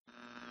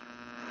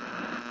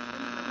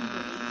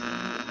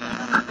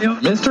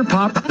Mr.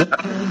 Pop.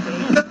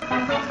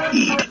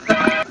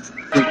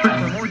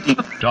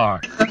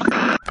 Dark.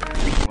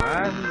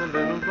 When the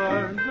little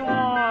birds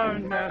are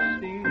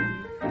nesting,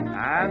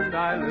 and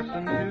I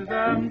listen to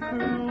them coo,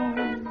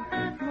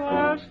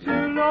 there's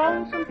two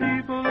lonesome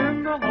people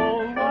in the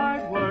whole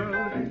wide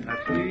world.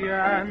 That's me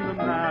and the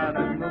man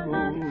in the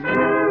moon.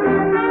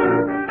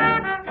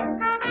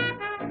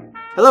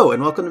 Hello,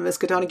 and welcome to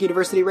Miskatonic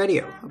University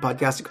Radio, a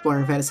podcast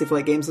exploring Fantasy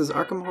Flight Games'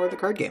 Arkham Horror the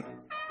Card Game.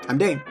 I'm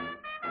Dane.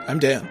 I'm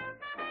Dan.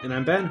 And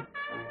I'm Ben.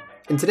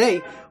 And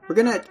today, we're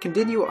going to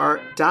continue our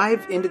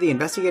dive into the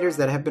investigators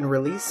that have been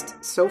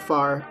released so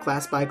far,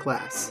 class by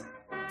class.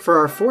 For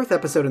our fourth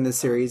episode in this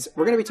series,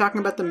 we're going to be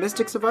talking about the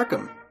Mystics of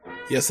Arkham.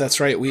 Yes, that's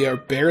right. We are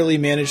barely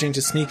managing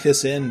to sneak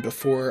this in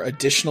before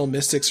additional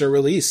Mystics are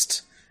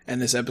released, and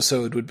this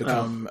episode would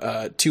become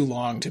too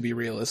long to be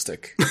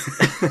realistic.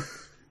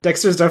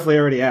 Dexter's definitely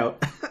already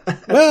out.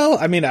 Well,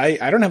 I mean,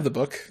 I don't have the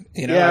book.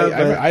 You know,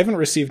 Yeah, I haven't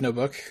received no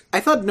book. I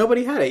thought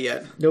nobody had it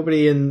yet.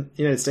 Nobody in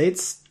the United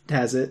States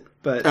has it,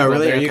 but... Oh,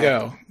 really? There Okay. you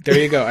go. There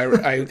you go.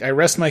 I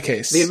rest my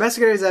case. The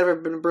investigators that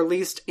have been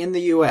released in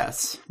the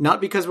U.S.,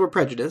 not because we're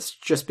prejudiced,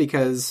 just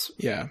because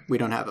we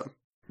don't have them.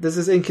 This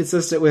is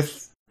inconsistent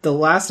with the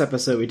last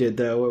episode we did,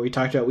 though, where we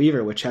talked about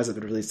Weaver, which hasn't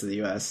been released to the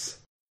U.S.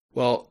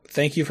 Well,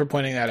 thank you for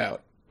pointing that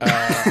out.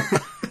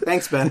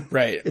 Thanks, Ben.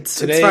 Right. It's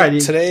Today, fine.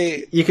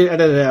 You can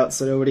edit it out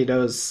so nobody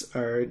knows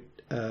our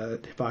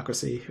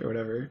hypocrisy or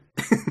whatever.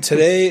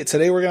 Today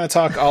we're going to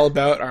talk all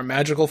about our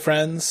magical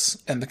friends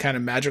and the kind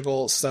of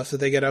magical stuff that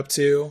they get up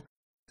to.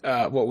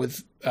 What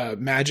with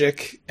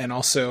magic and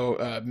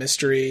also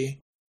mystery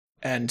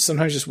and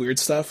sometimes just weird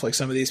stuff. Like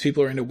some of these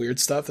people are into weird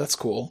stuff. That's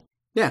cool.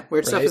 Yeah,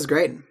 weird stuff is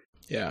great.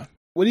 Yeah.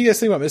 What do you guys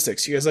think about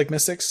Mystics? You guys like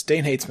Mystics?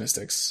 Dane hates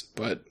Mystics,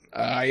 but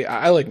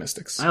I like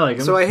Mystics. I like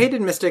them. So I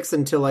hated Mystics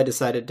until I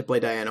decided to play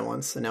Diana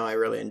once, and now I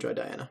really enjoy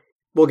Diana.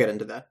 We'll get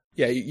into that.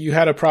 Yeah, you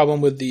had a problem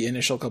with the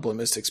initial couple of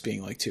Mystics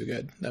being like too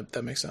good.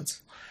 That makes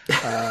sense.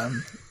 I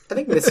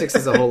think Mystics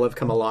as a whole have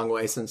come a long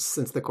way since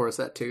the core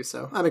set too,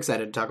 so I'm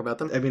excited to talk about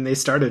them. I mean, they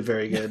started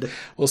very good.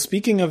 Well,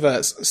 speaking of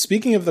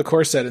the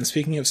core set and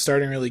speaking of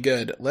starting really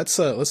good, let's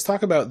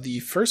talk about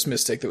the first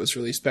Mystic that was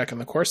released back in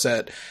the core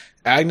set,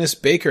 Agnes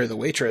Baker, the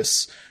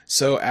waitress.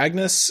 So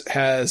Agnes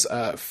has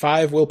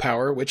 5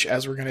 willpower, which,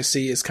 as we're going to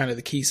see, is kind of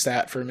the key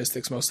stat for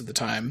Mystics most of the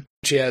time.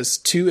 She has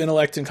 2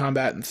 intellect in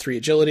combat and 3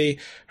 agility.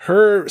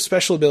 Her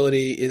special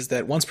ability is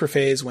that once per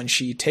phase, when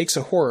she takes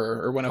a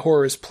horror, or when a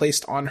horror is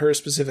placed on her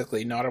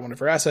specifically, not on one of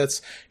her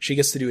assets, she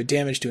gets to do a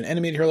damage to an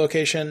enemy at her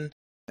location.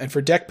 And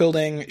for deck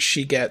building,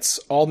 she gets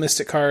all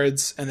Mystic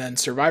cards and then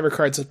Survivor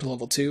cards up to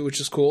level 2, which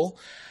is cool.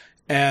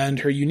 And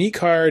her unique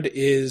card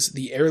is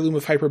the Heirloom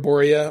of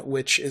Hyperborea,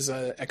 which is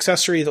an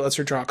accessory that lets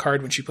her draw a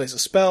card when she plays a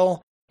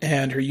spell.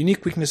 And her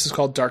unique weakness is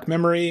called Dark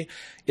Memory.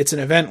 It's an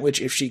event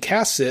which, if she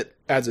casts it,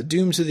 adds a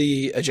doom to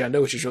the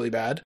agenda, which is really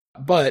bad.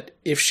 But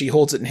if she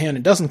holds it in hand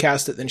and doesn't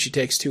cast it, then she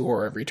takes 2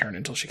 horror every turn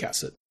until she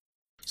casts it.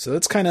 So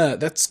that's kind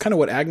of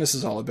what Agnes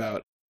is all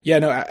about. Yeah,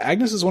 no,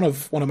 Agnes is one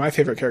of my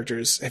favorite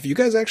characters. Have you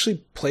guys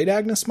actually played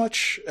Agnes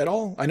much at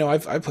all? I know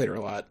I've played her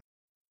a lot.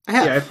 I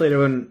have. Yeah, I played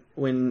her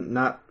when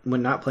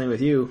not playing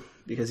with you,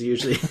 because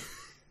usually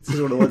this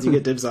is one of the ones you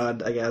get dibs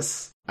on, I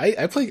guess.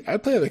 I play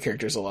other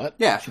characters a lot.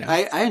 Yeah, you know.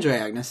 I enjoy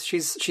Agnes.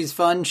 She's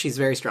fun. She's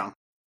very strong.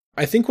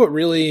 I think what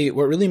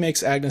really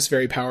makes Agnes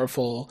very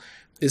powerful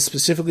is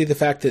specifically the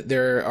fact that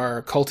there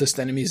are cultist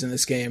enemies in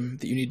this game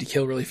that you need to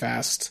kill really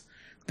fast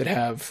that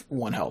have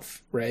 1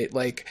 health, right?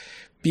 Like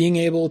being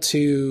able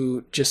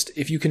to just,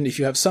 if you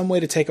have some way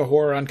to take a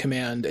horror on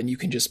command and you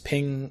can just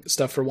ping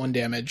stuff for 1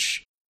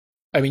 damage.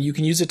 I mean, you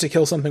can use it to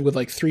kill something with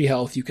like 3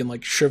 health. You can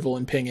like shrivel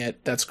and ping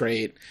it. That's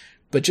great.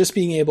 But just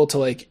being able to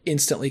like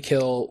instantly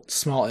kill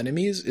small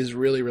enemies is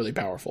really, really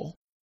powerful.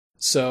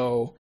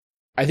 So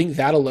I think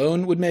that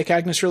alone would make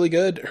Agnes really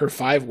good. Her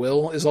 5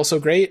 will is also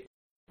great.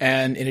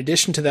 And in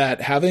addition to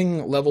that,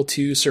 having level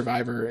 2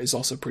 Survivor is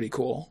also pretty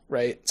cool,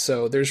 right?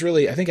 So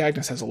I think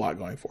Agnes has a lot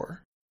going for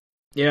her.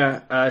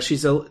 Yeah,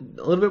 she's a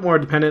little bit more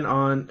dependent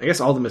on, I guess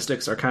all the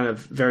Mystics are kind of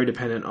very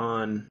dependent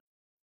on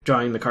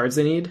drawing the cards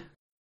they need.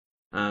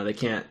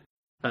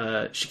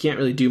 She can't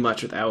really do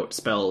much without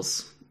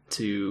spells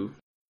to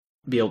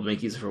be able to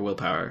make use of her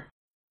willpower.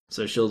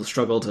 So she'll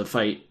struggle to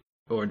fight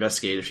or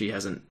investigate if she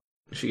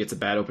gets a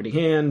bad opening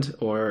hand,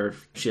 or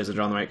if she hasn't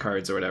drawn the right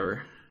cards or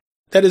whatever.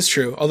 That is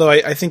true. Although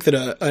I think that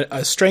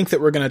a strength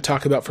that we're going to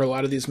talk about for a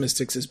lot of these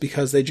Mystics is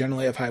because they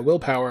generally have high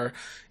willpower.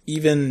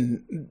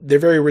 They're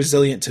very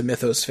resilient to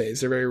Mythos phase.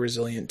 They're very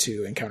resilient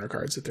to encounter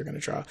cards that they're going to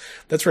draw.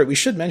 That's right. We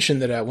should mention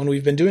that when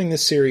we've been doing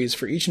this series,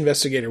 for each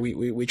investigator,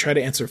 we try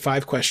to answer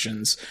 5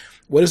 questions.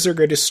 What is their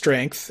greatest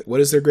strength?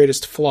 What is their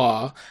greatest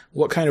flaw?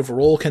 What kind of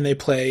role can they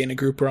play in a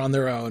group or on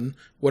their own?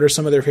 What are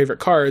some of their favorite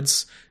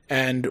cards?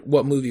 And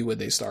what movie would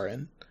they star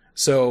in?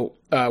 So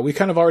we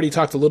kind of already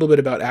talked a little bit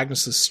about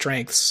Agnes's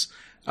strengths.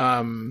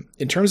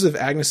 In terms of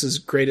Agnes's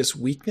greatest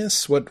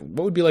weakness, what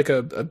would be like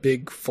a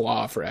big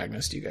flaw for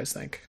Agnes, do you guys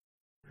think?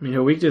 I mean,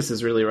 her weakness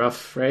is really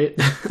rough, right?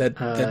 That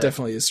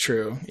definitely is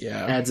true.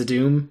 Yeah. Adds a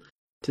doom.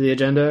 to the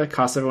agenda,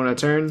 costs everyone a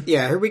turn.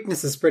 Yeah, her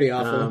weakness is pretty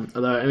awful.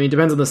 Although, I mean, it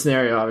depends on the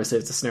scenario. Obviously,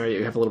 if it's a scenario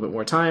you have a little bit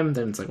more time,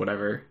 then it's like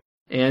whatever.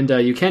 And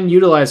you can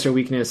utilize her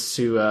weakness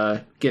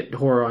to get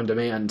horror on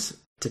demand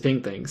to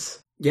ping things.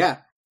 Yeah.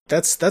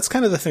 That's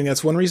kind of the thing.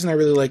 That's one reason I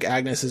really like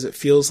Agnes, is it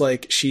feels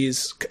like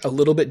she's a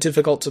little bit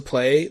difficult to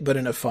play, but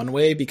in a fun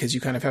way, because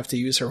you kind of have to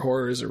use her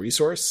horror as a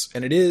resource.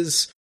 And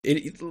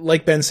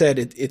like Ben said,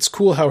 it's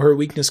cool how her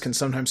weakness can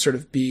sometimes sort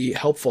of be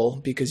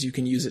helpful because you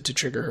can use it to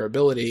trigger her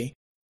ability.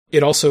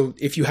 It also,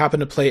 if you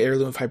happen to play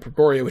Heirloom of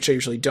Hyperborea, which I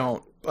usually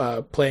don't,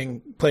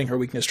 playing her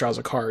weakness draws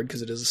a card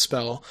because it is a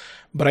spell.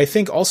 But I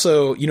think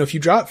also, if you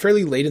draw it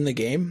fairly late in the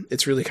game,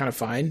 it's really kind of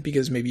fine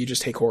because maybe you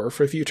just take horror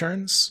for a few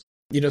turns.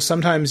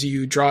 Sometimes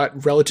you draw it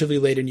relatively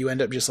late and you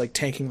end up just like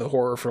tanking the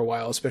horror for a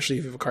while, especially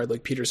if you have a card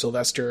like Peter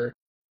Sylvester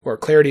or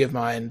Clarity of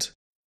Mind.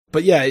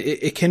 But yeah,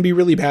 it can be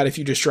really bad if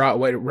you just draw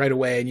it right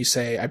away and you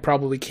say, I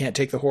probably can't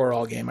take the horror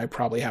all game. I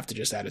probably have to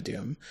just add a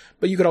Doom.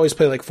 But you could always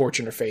play like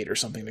Fortune or Fate or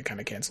something to kind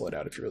of cancel it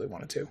out if you really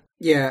wanted to.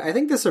 Yeah, I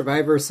think the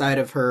survivor side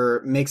of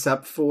her makes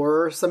up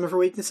for some of her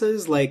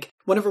weaknesses. Like,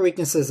 one of her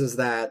weaknesses is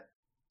that,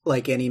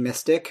 like any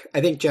mystic,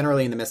 I think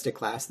generally in the mystic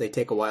class, they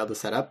take a while to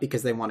set up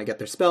because they want to get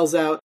their spells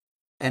out.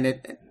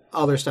 And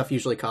all their stuff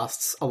usually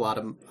costs a lot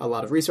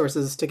of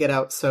resources to get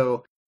out.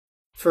 So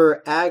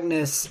for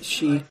Agnes,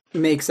 she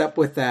makes up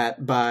with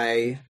that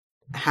by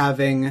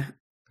having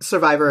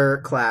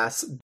survivor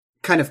class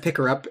kind of pick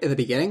her up in the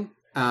beginning.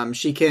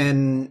 She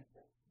can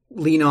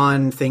lean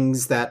on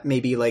things that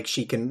maybe like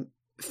she can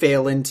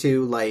fail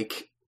into,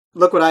 like,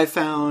 look what I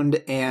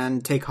found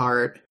and take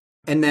heart.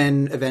 And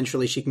then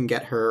eventually she can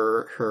get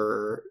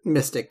her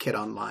mystic kit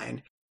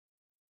online.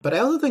 But I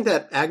also think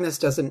that Agnes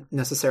doesn't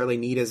necessarily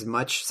need as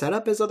much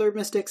setup as other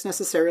mystics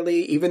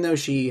necessarily, even though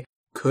she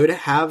could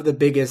have the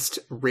biggest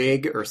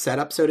rig or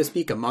setup, so to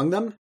speak, among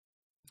them,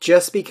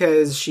 just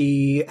because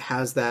she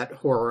has that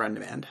horror on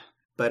demand.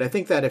 But I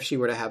think that if she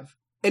were to have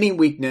any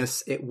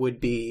weakness, it would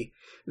be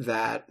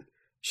that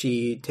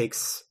she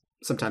takes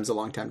sometimes a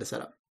long time to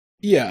set up.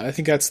 Yeah, I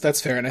think that's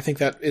fair, and I think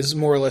that is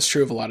more or less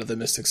true of a lot of the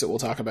mystics that we'll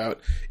talk about.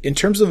 In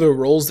terms of the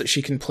roles that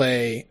she can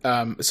play,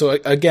 so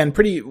again,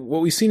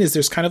 what we've seen is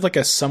there's kind of like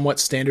a somewhat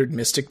standard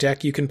mystic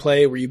deck you can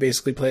play, where you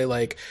basically play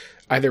like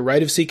either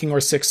Rite of Seeking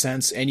or Sixth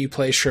Sense, and you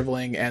play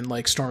Shriveling and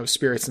like Storm of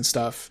Spirits and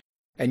stuff.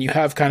 And you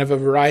have kind of a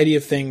variety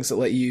of things that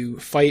let you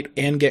fight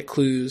and get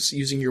clues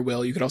using your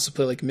will. You could also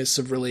play like Mists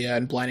of Rilia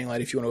and Blinding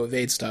Light if you want to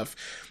evade stuff.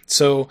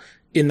 So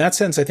in that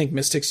sense, I think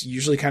mystics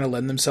usually kind of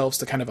lend themselves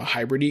to kind of a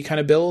hybrid-y kind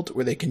of build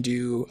where they can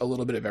do a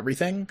little bit of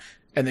everything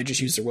and they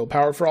just use their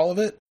willpower for all of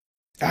it.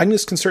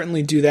 Agnes can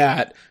certainly do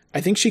that.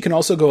 I think she can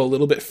also go a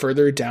little bit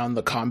further down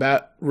the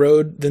combat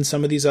road than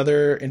some of these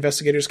other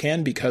investigators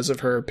can because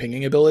of her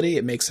pinging ability.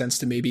 It makes sense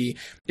to maybe,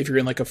 if you're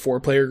in like a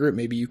 4-player group,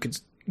 maybe you could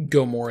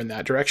go more in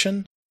that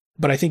direction.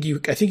 But I think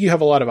you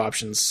have a lot of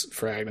options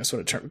for Agnes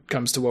when it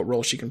comes to what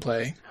role she can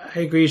play. I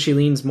agree. She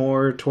leans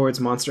more towards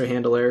Monster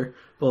Handler,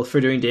 both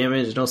for doing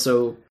damage and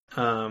also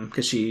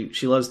because she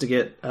loves to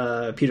get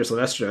Peter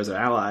Sylvester as an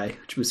ally,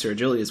 which boosts her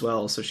agility as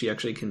well. So she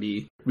actually can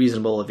be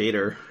reasonable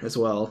evader as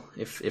well,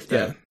 if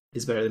that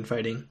is better than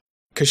fighting.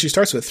 Because she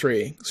starts with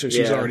 3, so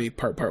she's already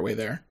part way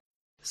there.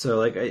 So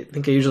like I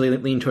think I usually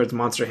lean towards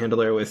Monster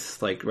Handler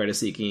with like Rite of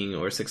Seeking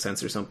or Sixth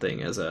Sense or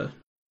something as a,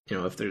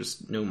 if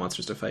there's no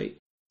monsters to fight.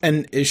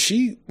 And is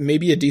she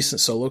maybe a decent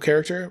solo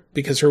character?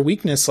 Because her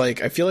weakness, I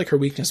feel like her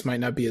weakness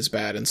might not be as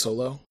bad in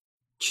solo.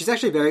 She's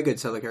actually a very good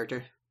solo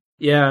character.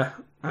 Yeah,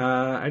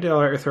 I did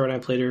all right with her when I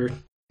played her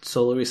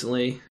solo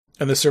recently.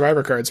 And the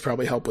Survivor cards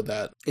probably help with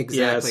that.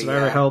 Exactly. Yeah,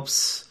 Survivor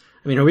helps.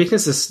 I mean, her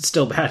weakness is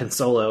still bad in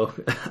solo.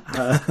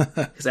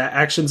 Because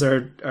actions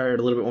are a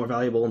little bit more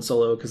valuable in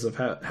solo because of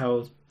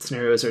how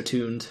scenarios are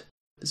tuned.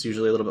 There's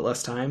usually a little bit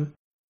less time.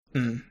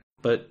 Mm.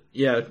 But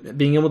yeah,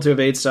 being able to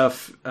evade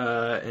stuff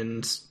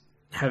and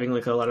having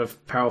like a lot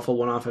of powerful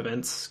one-off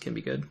events can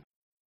be good.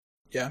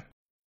 Yeah.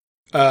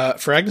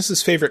 For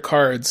Agnes's favorite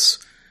cards,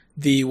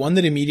 the one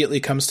that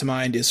immediately comes to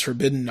mind is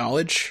Forbidden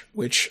Knowledge,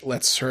 which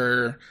lets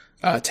her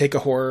take a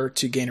horror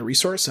to gain a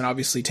resource. And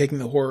obviously taking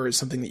the horror is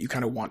something that you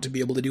kind of want to be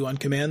able to do on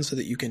command so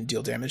that you can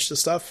deal damage to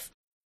stuff.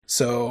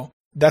 So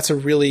that's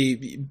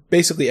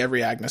basically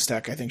every Agnes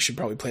deck I think should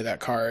probably play that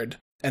card.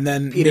 And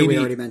then Peter, we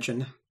already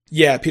mentioned.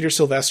 Yeah, Peter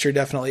Sylvester,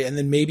 definitely. And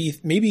then maybe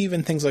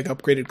even things like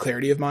Upgraded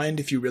Clarity of Mind,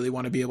 if you really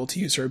want to be able to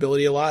use her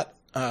ability a lot,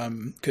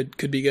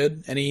 could be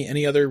good.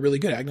 Any other really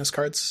good Agnes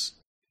cards?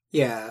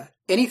 Yeah,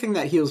 anything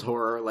that heals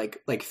horror,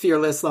 like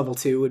Fearless level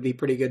 2 would be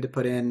pretty good to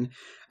put in.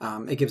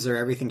 It gives her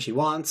everything she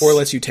wants. Or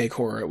lets you take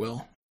horror at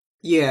will.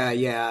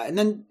 Yeah. And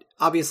then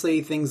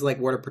obviously things like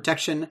Ward of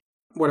Protection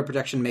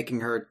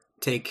making her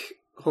take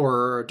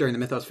horror during the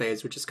Mythos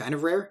phase, which is kind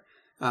of rare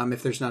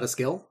if there's not a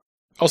skill.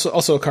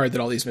 Also a card that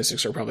all these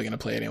mystics are probably going to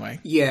play anyway.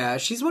 Yeah,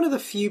 she's one of the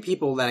few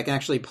people that can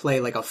actually play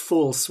like a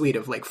full suite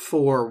of like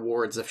 4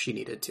 wards if she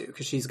needed to,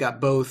 because she's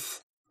got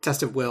both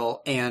Test of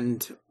Will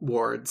and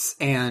wards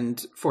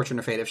and Fortune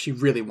or Fate if she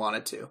really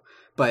wanted to.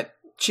 But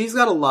she's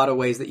got a lot of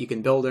ways that you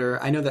can build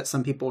her. I know that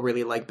some people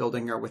really like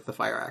building her with the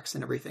Fire Axe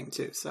and everything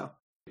too, so.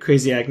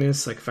 Crazy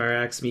Agnes, like Fire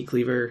Axe, Meat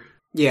Cleaver,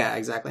 Yeah,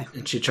 exactly.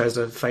 and she tries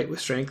to fight with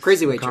strength.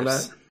 Crazy in Waitress.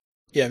 combat.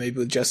 Yeah, maybe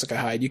with Jessica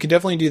Hyde. You can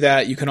definitely do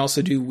that. You can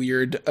also do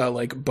weird,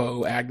 like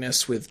Bo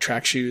Agnes with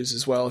track shoes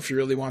as well, if you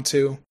really want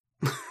to.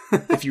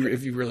 if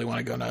you really want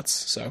to go nuts.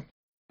 So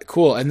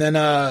cool. And then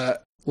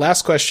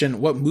last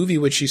question: what movie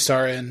would she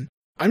star in?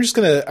 I'm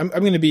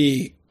gonna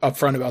be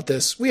upfront about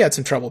this. We had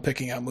some trouble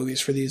picking out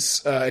movies for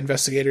these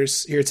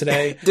investigators here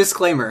today.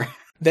 Disclaimer.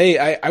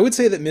 I would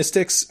say that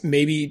Mystics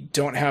maybe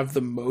don't have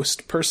the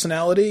most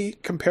personality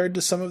compared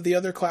to some of the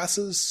other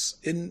classes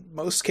in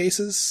most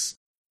cases.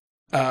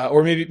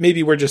 Or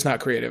maybe we're just not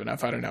creative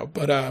enough. I don't know.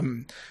 But,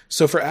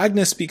 so for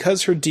Agnes,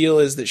 because her deal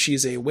is that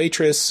she's a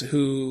waitress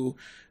who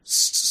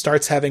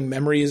starts having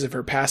memories of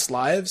her past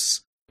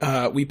lives,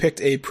 we picked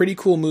a pretty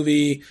cool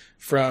movie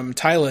from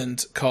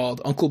Thailand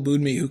called Uncle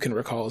Boonmi Who Can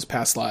Recall His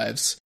Past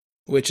Lives,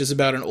 which is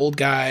about an old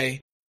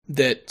guy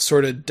that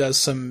sort of does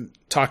some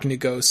talking to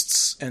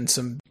ghosts and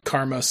some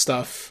karma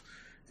stuff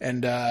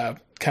and,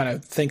 kind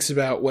of thinks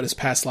about what his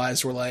past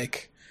lives were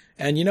like.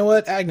 And you know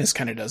what? Agnes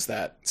kind of does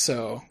that.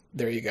 So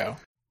there you go.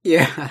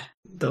 Yeah.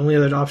 The only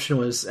other option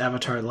was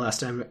Avatar: The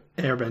Last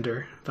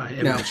Airbender by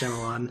M. Night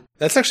Shyamalan.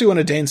 That's actually one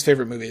of Dane's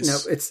favorite movies.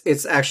 No,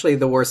 it's actually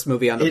the worst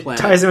movie on the It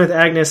planet. ties in with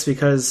Agnes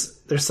because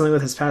there's something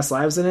with his past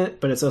lives in it,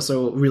 but it's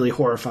also really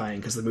horrifying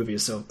because the movie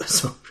is so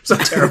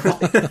terrible.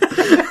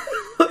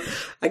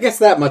 I guess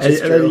that much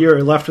is And then true.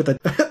 you're left with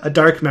a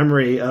dark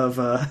memory of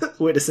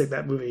witnessing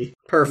that movie.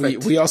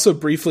 Perfect. We also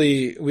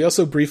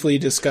briefly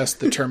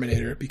discussed The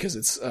Terminator because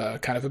it's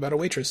kind of about a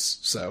waitress.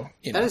 So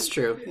you know. That is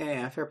true.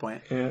 Yeah, fair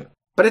point. Yeah.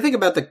 But I think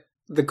about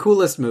the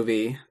coolest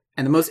movie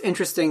and the most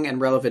interesting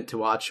and relevant to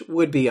watch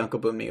would be Uncle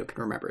Boonmi Who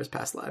Can Remember His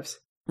Past Lives.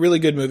 Really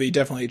good movie.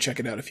 Definitely check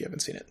it out if you haven't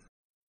seen it.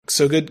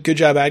 So good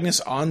job, Agnes.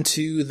 On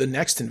to the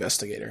next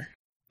investigator.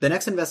 The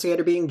next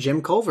investigator being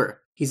Jim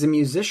Culver. He's a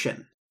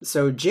musician.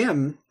 So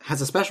Jim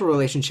has a special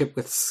relationship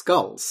with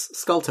skulls,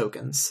 skull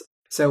tokens.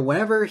 So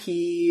whenever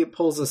he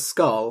pulls a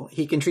skull,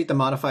 he can treat the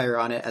modifier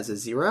on it as a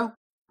 0,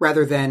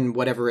 rather than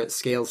whatever it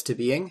scales to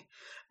being.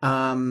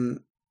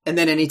 And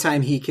then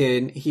anytime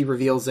he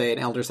reveals an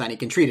elder sign, he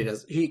can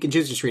choose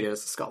to treat it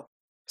as a skull.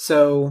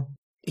 So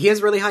he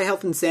has really high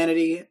health and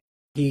sanity.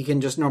 He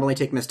can just normally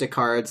take mystic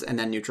cards and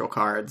then neutral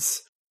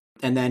cards.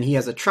 And then he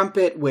has a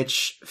trumpet,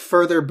 which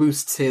further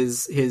boosts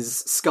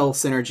his skull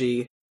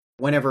synergy.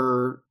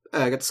 Whenever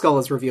a skull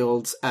is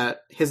revealed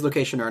at his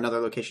location or another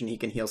location, he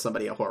can heal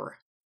somebody a horror.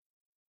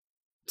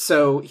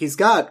 So he's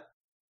got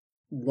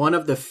one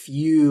of the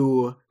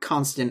few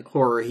constant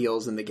horror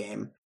heals in the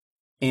game.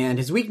 And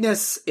his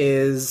weakness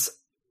is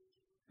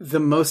the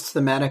most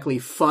thematically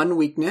fun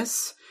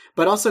weakness,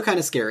 but also kind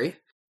of scary.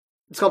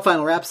 It's called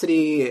Final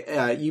Rhapsody.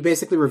 You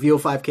basically reveal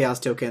 5 chaos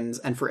tokens,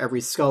 and for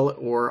every skull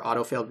or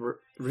auto-failed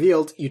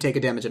revealed, you take a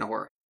damage and a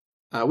horror.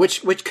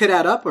 Which could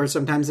add up, or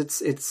sometimes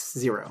it's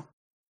 0.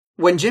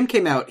 When Jim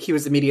came out, he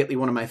was immediately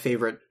one of my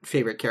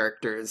favorite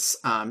characters,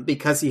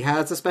 because he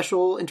has a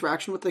special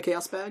interaction with the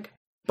Chaos Bag.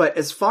 But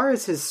as far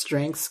as his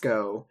strengths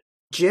go,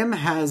 Jim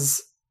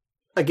has,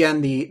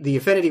 again, the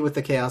affinity with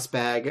the Chaos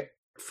Bag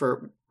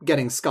for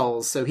getting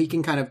skulls, so he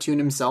can kind of tune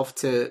himself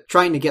to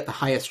trying to get the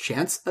highest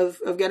chance of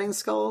getting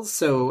skulls.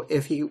 So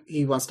if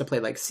he wants to play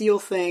like seal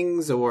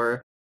things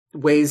or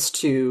ways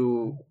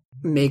to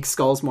make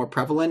skulls more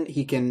prevalent,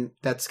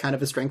 that's kind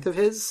of a strength of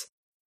his.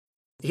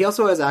 He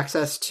also has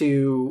access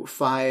to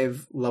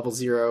 5 level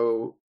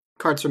 0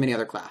 cards from any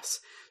other class.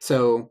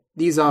 So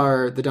these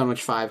are the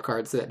Dunwich 5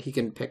 cards that he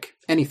can pick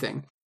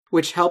anything,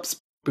 which helps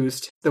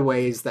boost the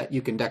ways that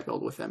you can deck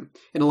build with him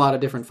in a lot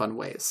of different fun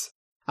ways.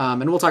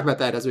 And we'll talk about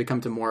that as we come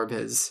to more of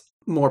his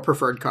more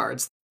preferred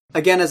cards.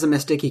 Again, as a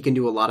mystic, he can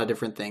do a lot of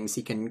different things.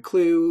 He can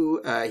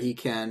clue, he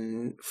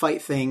can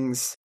fight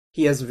things.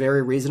 He has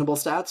very reasonable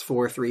stats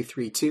for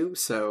 3/3/2,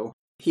 so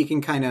he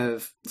can kind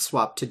of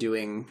swap to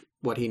doing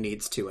what he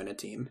needs to in a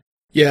team.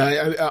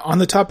 Yeah, on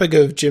the topic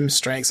of Jim's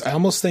strengths, I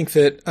almost think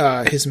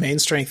that his main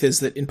strength is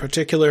that, in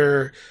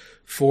particular,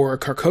 for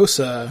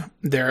Carcosa,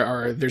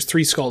 there's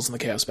 3 skulls in the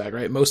Chaos Bag,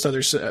 right? Most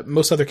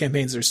other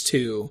campaigns there's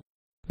 2,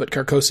 but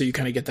Carcosa you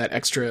kind of get that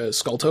extra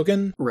skull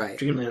token. Right.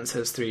 Dreamlands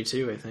has 3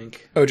 too, I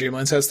think. Oh,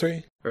 Dreamlands has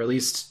 3, Or at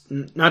least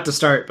not to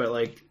start, but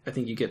like I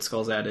think you get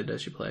skulls added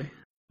as you play.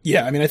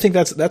 Yeah, I mean, I think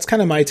that's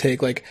kind of my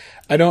take. Like,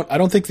 I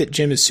don't think that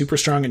Jim is super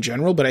strong in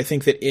general, but I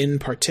think that in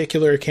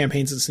particular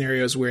campaigns and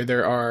scenarios where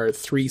there are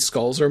 3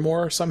 skulls or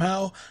more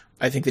somehow,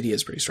 I think that he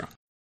is pretty strong.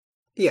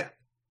 Yeah.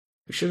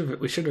 We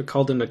should have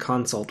called in a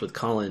consult with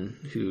Colin,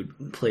 who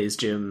plays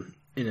Jim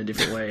in a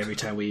different way every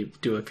time we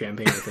do a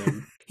campaign with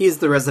him. He's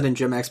the resident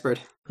Jim expert.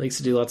 Likes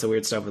to do lots of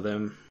weird stuff with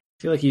him.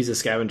 I feel like he's a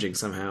scavenging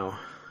somehow.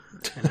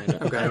 And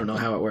I don't know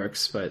how it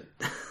works, but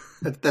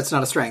That's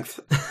not a strength.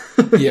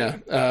 Yeah.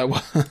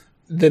 Well,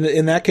 then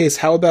in that case,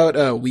 how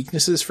about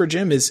weaknesses for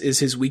Jim? Is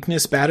his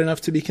weakness bad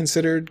enough to be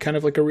considered kind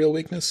of like a real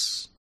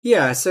weakness?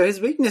 Yeah, so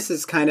his weakness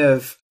is kind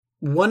of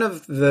one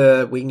of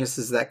the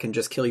weaknesses that can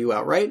just kill you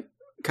outright,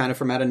 kind of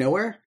from out of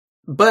nowhere.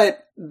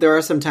 But there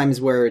are some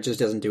times where it just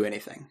doesn't do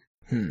anything.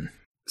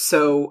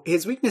 So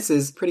his weakness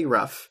is pretty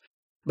rough.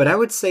 But I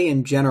would say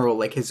in general,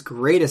 like his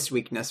greatest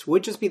weakness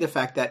would just be the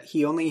fact that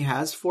he only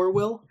has 4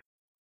 will.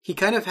 He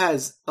kind of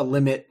has a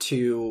limit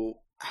to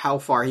how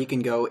far he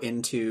can go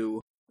into,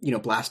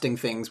 blasting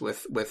things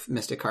with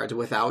Mystic cards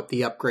without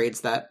the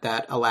upgrades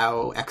that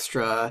allow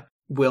extra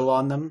will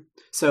on them.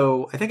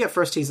 So I think at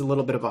first he's a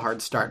little bit of a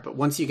hard start, but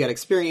once you get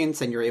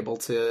experience and you're able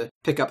to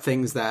pick up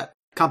things that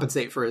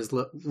compensate for his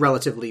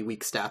relatively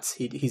weak stats,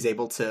 he's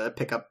able to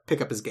pick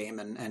up his game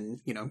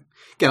and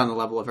get on the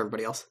level of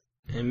everybody else.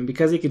 And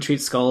because he can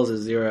treat skulls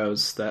as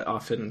zeros, that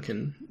often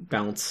can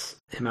balance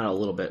him out a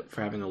little bit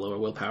for having a lower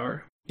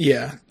willpower.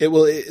 Yeah, it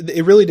will.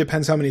 It really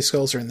depends how many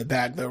skulls are in the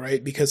bag, though,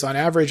 right? Because on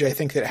average, I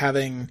think that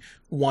having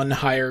 1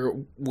 higher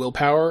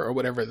willpower or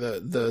whatever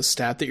the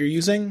stat that you're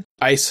using,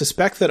 I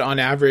suspect that on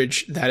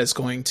average that is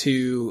going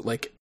to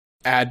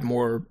add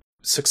more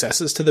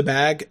successes to the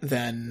bag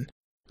than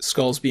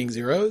skulls being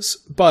zeros.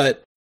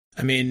 But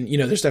I mean,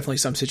 there's definitely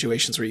some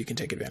situations where you can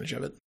take advantage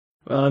of it.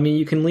 Well, I mean,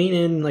 you can lean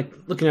in,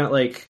 looking at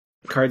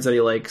cards that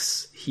he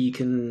likes. He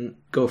can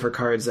go for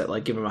cards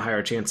that give him a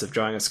higher chance of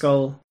drawing a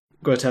skull.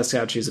 Grotesque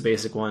Ouchie is a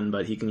basic one,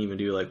 but he can even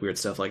do weird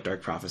stuff like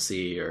Dark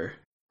Prophecy or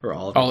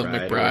Olive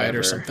McBride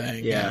or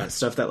something. Yeah,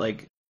 stuff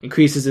that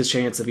increases his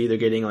chance of either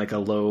getting a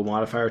low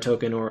modifier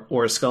token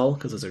or a skull,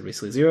 because those are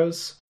basically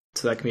zeros.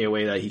 So that can be a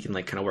way that he can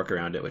kind of work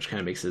around it, which kind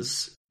of makes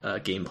his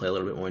gameplay a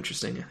little bit more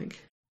interesting, I think.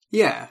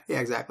 Yeah,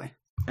 exactly.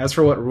 As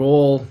for what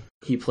role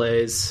he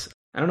plays,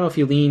 I don't know if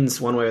he leans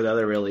one way or the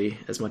other really,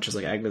 as much as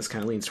Agnes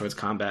kind of leans towards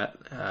combat.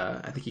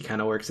 I think he kind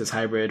of works as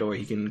hybrid, or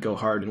he can go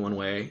hard in one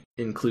way,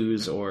 in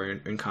clues or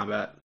in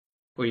combat,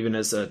 or even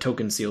as a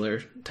token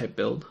sealer type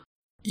build.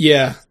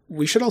 Yeah,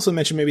 we should also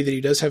mention maybe that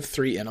he does have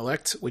 3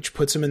 intellect, which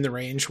puts him in the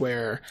range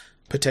where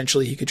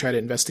potentially he could try to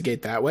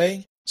investigate that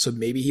way. So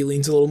maybe he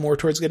leans a little more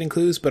towards getting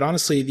clues, but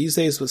honestly, these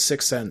days with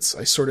 6th Sense,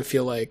 I sort of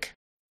feel like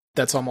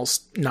that's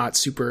almost not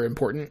super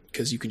important,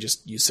 because you can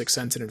just use 6th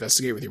Sense and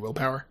investigate with your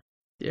willpower.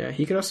 Yeah,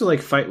 he could also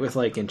fight with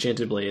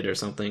Enchanted Blade or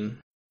something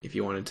if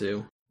you wanted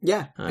to.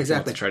 Yeah,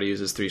 exactly. To try to use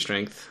his 3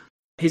 strength.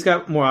 He's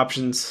got more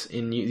options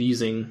in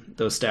using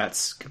those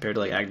stats compared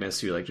to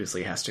Agnes, who just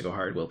has to go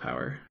hard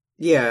willpower.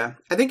 Yeah,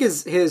 I think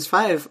his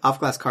 5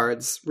 off-class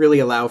cards really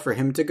allow for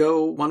him to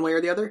go one way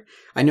or the other.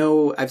 I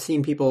know I've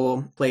seen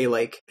people play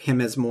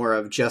him as more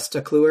of just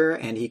a cluer,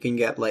 and he can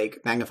get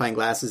magnifying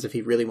glasses if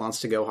he really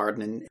wants to go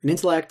hard in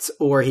intellect,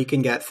 or he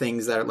can get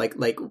things that are like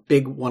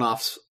big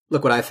one-offs.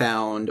 Look What I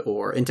Found,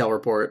 or Intel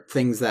Report,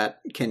 things that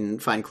can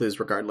find clues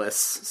regardless,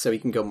 so he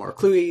can go more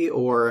cluey.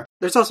 Or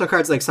there's also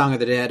cards like Song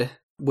of the Dead,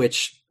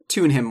 which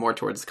tune him more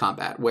towards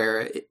combat, where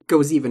it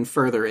goes even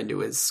further into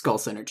his skull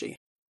synergy.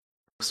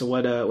 So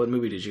what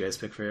movie did you guys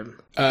pick for him?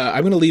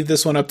 I'm going to leave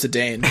this one up to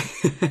Dane.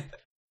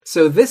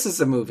 So this is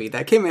a movie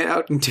that came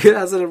out in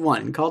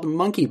 2001 called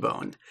Monkey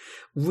Bone.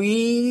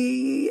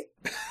 We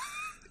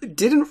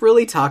didn't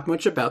really talk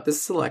much about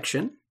this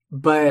selection,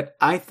 but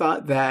I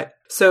thought that...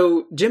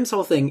 So Jim's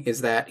whole thing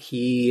is that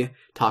he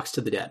talks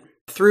to the dead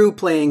through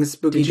playing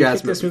spooky jazz movies. Did you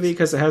pick this movie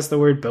because it has the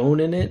word bone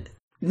in it?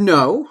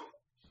 No.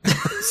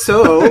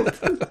 So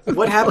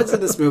what happens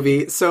in this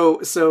movie? So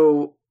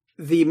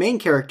the main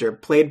character,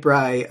 played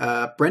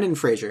by Brendan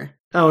Fraser,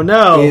 oh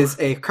no, is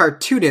a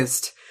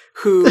cartoonist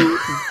who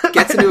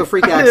gets into a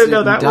freak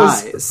accident and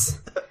dies.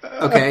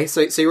 Okay,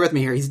 so you're with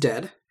me here. He's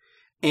dead.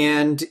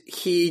 And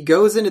he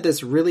goes into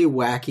this really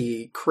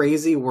wacky,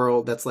 crazy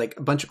world that's a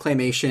bunch of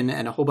claymation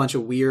and a whole bunch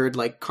of weird,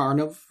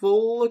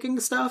 carnival-looking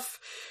stuff.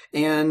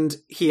 And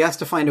he has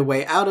to find a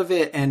way out of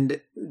it, and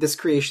this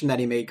creation that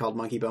he made called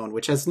Monkey Bone,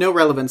 which has no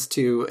relevance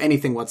to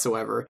anything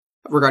whatsoever,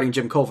 regarding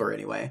Jim Culver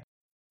anyway,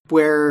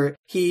 where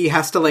he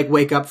has to,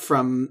 wake up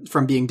from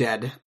being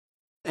dead.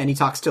 And he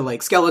talks to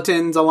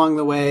skeletons along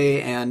the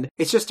way, and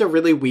it's just a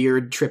really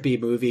weird, trippy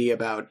movie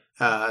about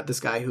this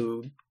guy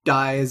who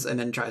dies and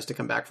then tries to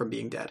come back from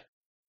being dead.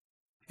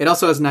 It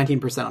also has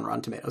 19% on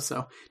Rotten Tomatoes,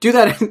 so do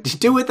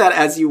with that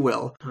as you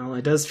will. Well,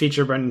 it does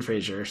feature Brendan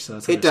Fraser, so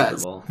that's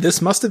understandable. It does.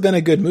 This must have been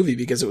a good movie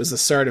because it was the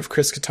start of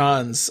Chris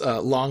Kattan's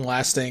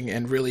long-lasting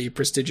and really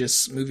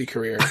prestigious movie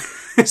career.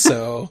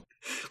 So...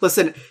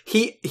 Listen,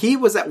 he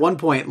was at one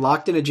point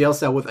locked in a jail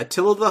cell with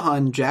Attila the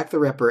Hun, Jack the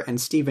Ripper, and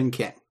Stephen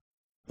King.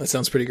 That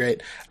sounds pretty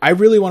great. I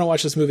really want to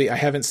watch this movie. I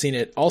haven't seen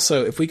it.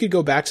 Also, if we could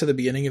go back to the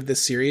beginning of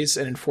this series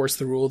and enforce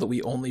the rule that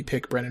we only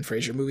pick Brendan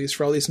Fraser movies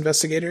for all these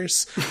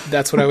investigators,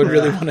 that's what I would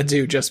really want to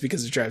do, just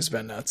because it drives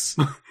Ben nuts.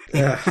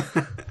 Yeah.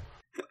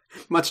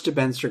 Much to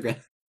Ben's chagrin.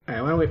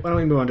 All right, why don't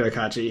we move on to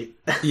Akachi?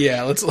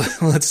 Yeah,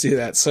 let's do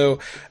that. So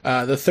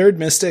the third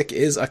mystic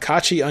is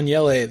Akachi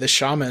Anyele, the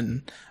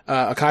shaman.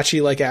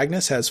 Akachi, like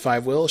Agnes, has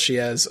 5 will. She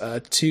has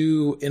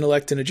 2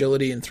 intellect and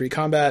agility and 3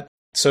 combat.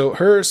 So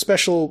her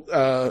special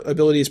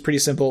ability is pretty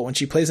simple. When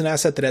she plays an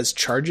asset that has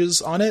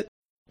charges on it,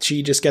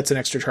 she just gets an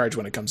extra charge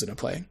when it comes into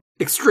play.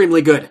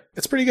 Extremely good.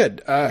 It's pretty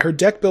good. Her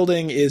deck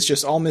building is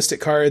just all mystic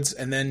cards,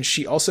 and then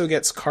she also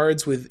gets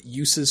cards with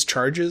uses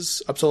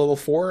charges up to level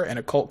 4 and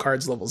occult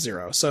cards level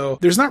 0. So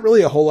there's not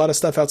really a whole lot of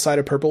stuff outside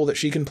of purple that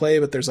she can play,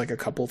 but there's a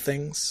couple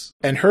things.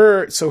 And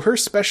her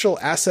special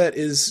asset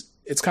is,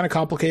 it's kind of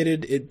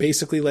complicated. It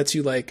basically lets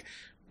you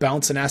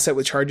bounce an asset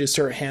with charges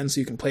to her hand so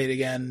you can play it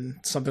again,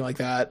 something like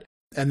that.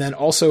 And then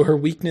also her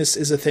weakness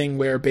is a thing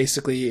where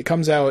basically it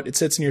comes out, it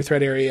sits in your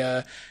threat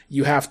area,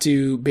 you have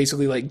to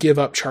basically like give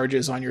up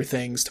charges on your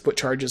things to put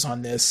charges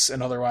on this,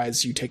 and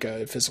otherwise you take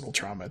a physical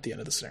trauma at the end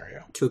of the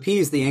scenario. To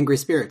appease the angry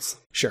spirits.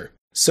 Sure.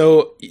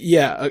 So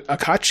yeah,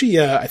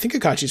 Akachi, I think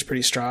Akachi's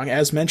pretty strong,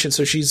 as mentioned.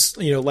 So she's,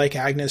 like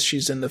Agnes,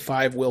 she's in the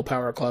 5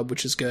 willpower club,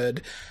 which is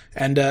good.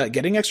 And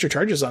getting extra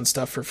charges on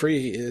stuff for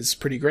free is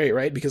pretty great,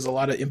 right? Because a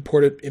lot of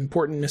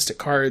important Mystic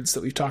cards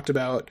that we've talked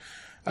about,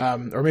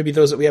 or maybe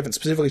those that we haven't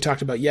specifically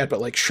talked about yet, but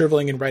like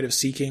Shriveling and Rite of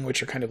Seeking,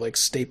 which are kind of like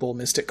staple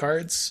Mystic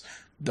cards,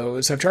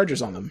 those have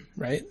charges on them,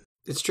 right?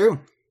 It's true.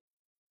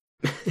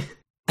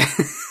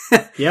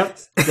 Yep.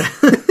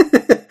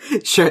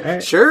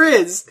 Sure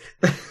is.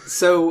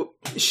 So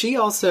she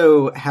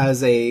also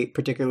has a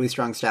particularly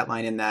strong stat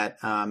line in that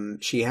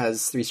she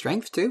has 3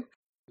 strength too.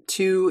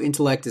 2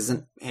 intellect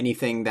isn't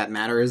anything that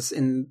matters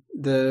in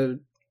the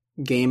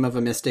game of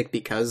a Mystic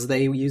because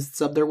they use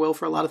sub their will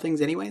for a lot of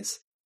things anyways.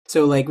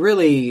 So like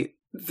really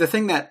the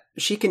thing that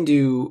she can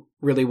do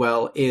really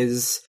well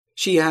is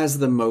she has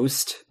the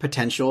most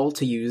potential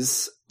to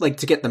use, like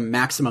to get the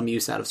maximum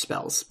use out of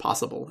spells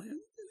possible.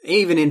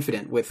 Even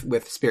infinite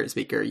with Spirit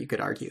Speaker, you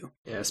could argue.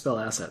 Yeah, spell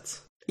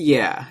assets.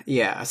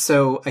 Yeah.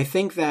 So I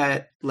think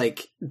that,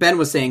 like Ben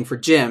was saying for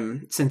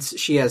Jim, since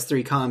she has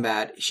 3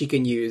 combat, she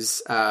can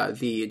use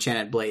the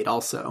Enchanted Blade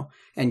also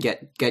and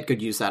get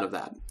good use out of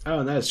that. Oh,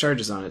 and that has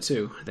charges on it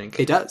too, I think.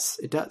 It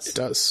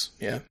does,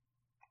 yeah.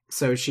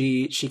 So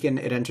she can,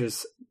 it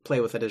enters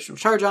play with additional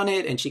charge on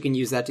it, and she can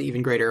use that to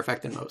even greater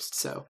effect than most.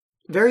 So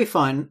very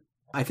fun.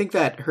 I think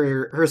that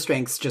her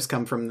strengths just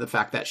come from the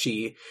fact that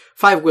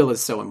 5 will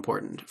is so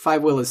important.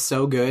 5 will is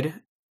so good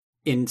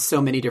in so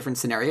many different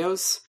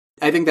scenarios.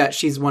 I think that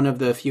she's one of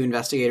the few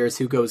investigators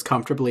who goes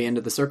comfortably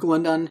into the Circle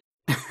Undone.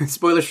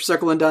 Spoilers for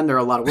Circle Undone, there are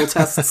a lot of will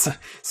tests.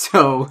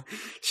 So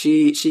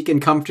she can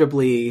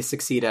comfortably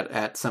succeed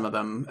at some of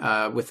them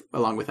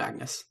along with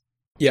Agnes.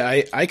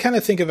 Yeah, I kind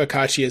of think of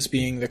Akachi as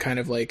being the kind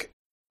of like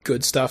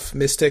good stuff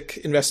Mystic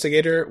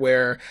investigator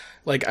where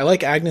like I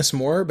like Agnes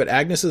more, but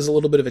Agnes is a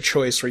little bit of a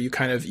choice where you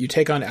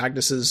take on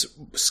Agnes's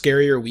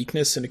scarier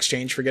weakness in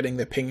exchange for getting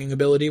the pinging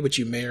ability, which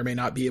you may or may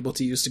not be able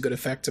to use to good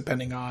effect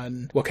depending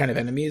on what kind of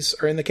enemies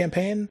are in the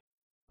campaign.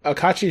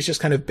 Akachi is just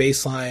kind of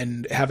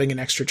baseline. Having an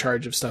extra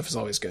charge of stuff is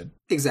always good.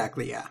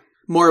 Exactly, yeah.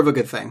 More of a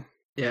good thing.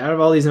 Yeah, out of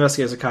all these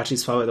investigators,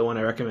 Akachi's probably the one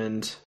I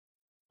recommend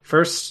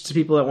first to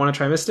people that want to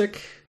try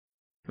Mystic.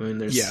 I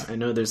mean, I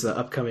know there's the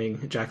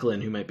upcoming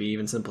Jacqueline who might be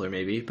even simpler,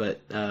 maybe,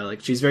 but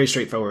like she's very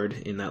straightforward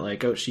in that,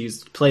 like, she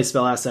plays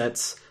spell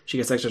assets, she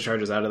gets extra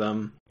charges out of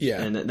them,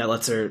 and that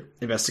lets her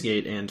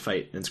investigate and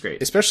fight, and it's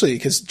great. Especially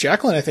because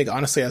Jacqueline, I think,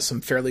 honestly has some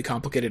fairly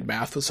complicated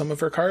math with some of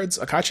her cards.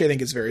 Akachi, I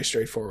think, is very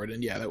straightforward,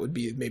 and that would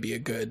be maybe a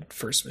good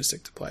first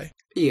Mystic to play.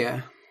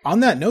 Yeah. On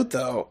that note,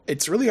 though,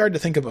 it's really hard to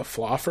think of a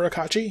flaw for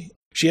Akachi.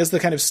 She has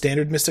the kind of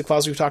standard Mystic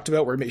flaws we've talked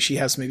about, where she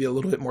has maybe a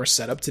little bit more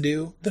setup to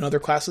do than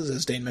other classes,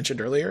 as Dane mentioned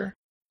earlier.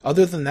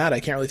 Other than that,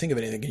 I can't really think of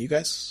anything. Can you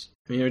guys?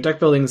 I mean, her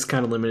deck building's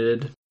kind of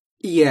limited.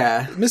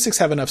 Yeah. Mystics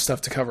have enough stuff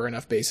to cover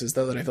enough bases,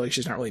 though, that I feel like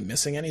she's not really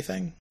missing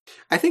anything.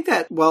 I think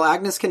that while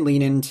Agnes can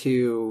lean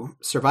into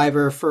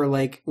Survivor for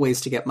like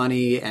ways to get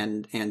money,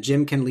 and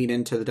Jim can lean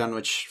into the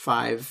Dunwich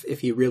 5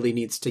 if he really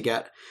needs to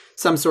get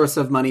some source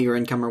of money or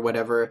income or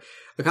whatever,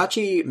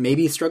 Akachi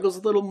maybe struggles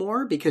a little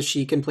more because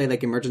she can play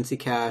like Emergency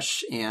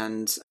Cash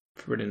and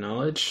Forbidden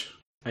Knowledge.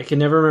 I can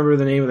never remember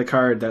the name of the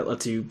card that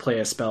lets you play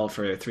a spell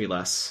for 3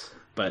 less.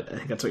 But I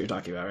think that's what you're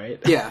talking about, right?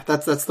 Yeah,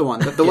 that's the one.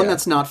 The one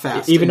that's not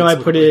fast. Even though I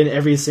put it in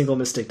every single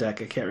Mystic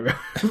deck, I can't remember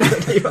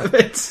the name of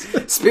it.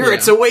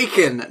 Spirits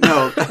Awaken!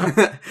 No.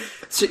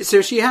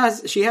 So she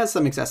has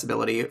some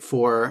accessibility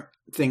for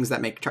things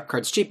that make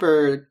cards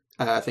cheaper,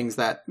 things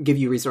that give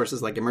you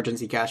resources like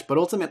Emergency Cash, but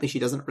ultimately she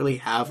doesn't really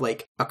have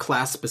like a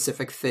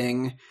class-specific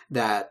thing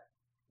that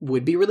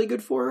would be really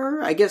good for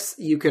her. I guess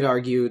you could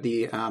argue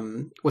the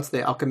what's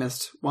the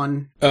Alchemist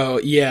one? Oh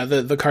yeah,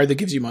 the card that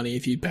gives you money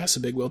if you pass a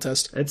big will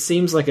test. It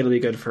seems like it'll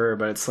be good for her,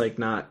 but it's like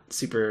not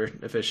super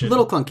efficient. A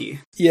little clunky.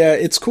 Yeah,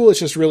 it's cool.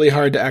 It's just really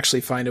hard to actually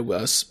find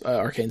a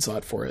arcane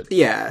slot for it.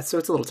 Yeah, so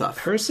it's a little tough.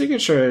 Her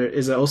signature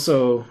is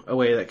also a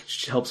way that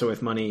helps her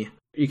with money.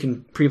 You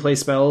can pre-play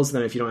spells,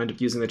 then if you don't end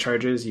up using the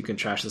charges, you can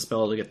trash the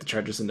spell to get the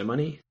charges into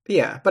money.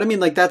 Yeah, but I mean,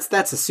 like that's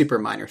a super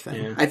minor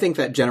thing. Yeah. I think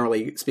that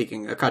generally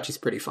speaking, Akachi's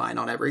pretty fine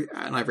on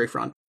every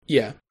front.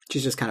 Yeah,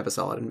 she's just kind of a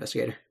solid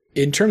investigator.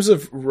 In terms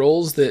of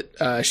roles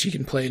that she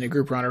can play in a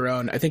group or on her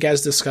own, I think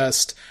as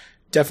discussed,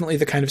 definitely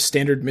the kind of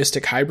standard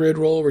Mystic hybrid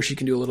role where she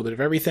can do a little bit of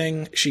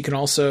everything. She can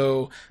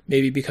also,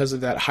 maybe because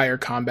of that higher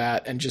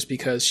combat and just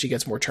because she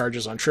gets more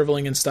charges on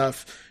Shriveling and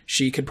stuff,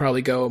 she could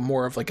probably go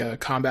more of like a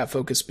combat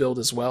focused build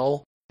as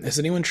well. Has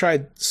anyone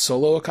tried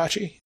solo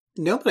Akachi?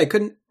 No, but I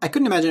couldn't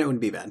imagine it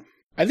wouldn't be bad.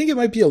 I think it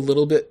might be a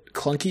little bit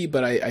clunky,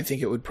 but I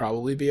think it would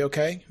probably be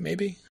okay,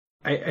 maybe.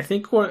 I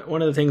think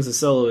one of the things with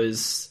solo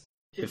is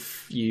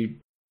if you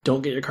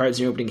don't get your cards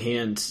in your opening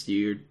hand,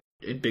 you're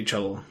in big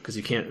trouble because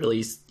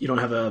you don't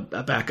have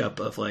a backup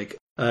of like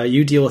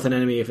You deal with an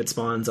enemy if it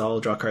spawns. I'll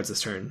draw cards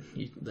this turn.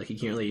 You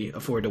can't really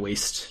afford to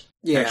waste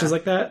actions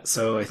like that.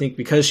 So I think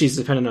because she's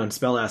dependent on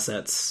spell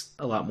assets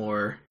a lot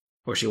more,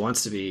 or she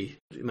wants to be,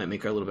 it might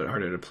make her a little bit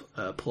harder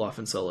to pull off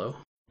in solo.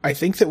 I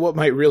think that what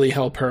might really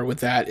help her with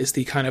that is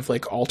the kind of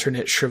like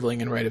alternate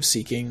Shriveling and Rite of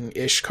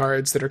Seeking-ish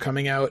cards that are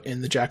coming out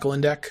in the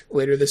Jacqueline deck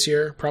later this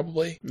year,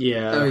 probably.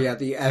 Yeah. Oh yeah,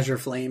 the Azure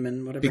Flame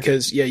and whatever.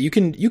 Because you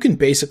can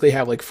basically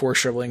have like 4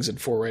 Shrivelings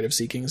and 4 Rite of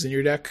Seekings in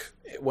your deck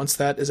once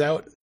that is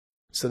out.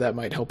 So that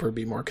might help her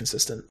be more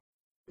consistent.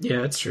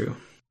 Yeah, it's true.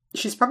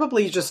 She's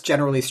probably just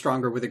generally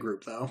stronger with a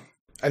group, though.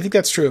 I think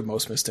that's true of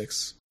most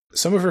Mystics.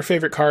 Some of her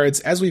favorite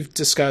cards, as we've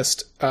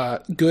discussed,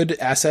 good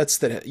assets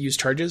that use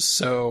charges.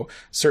 So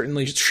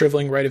certainly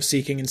Shriveling, Rite of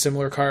Seeking, and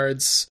similar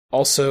cards.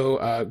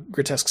 Also,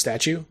 Grotesque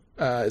Statue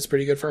is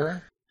pretty good for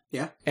her.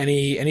 Yeah.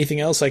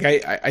 Anything else? Like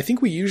I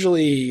think we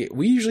usually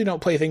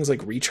don't play things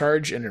like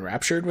Recharge and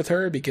Enraptured with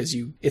her because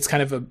it's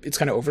kind of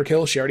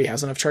overkill. She already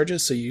has enough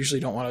charges, so you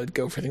usually don't want to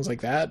go for things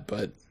like that.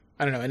 But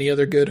I don't know, any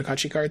other good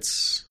Akachi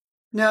cards?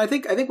 No, I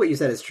think what you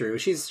said is true.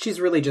 She's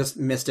really just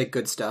Mystic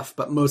good stuff,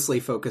 but mostly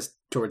focused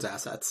towards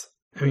assets.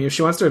 I mean, if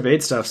she wants to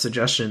evade stuff,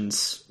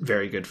 Suggestion's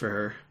very good for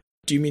her.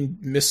 Do you mean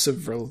Mists of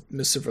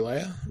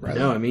Verleia?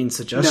 No, I mean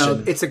Suggestion.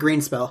 No, it's a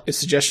green spell. Is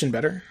Suggestion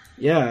better?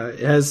 Yeah, it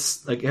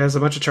has a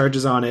bunch of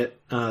charges on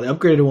it. The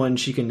upgraded one,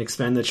 she can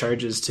expend the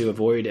charges to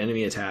avoid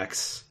enemy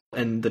attacks.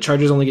 And the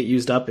charges only get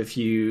used up if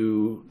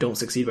you don't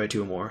succeed by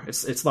 2 or more.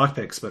 It's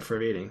lockpicks, but for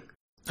evading.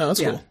 Oh,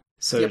 that's cool.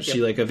 So she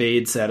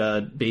evades at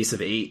a base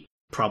of 8.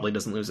 Probably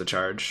doesn't lose a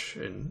charge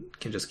and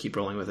can just keep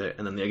rolling with it.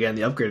 And then the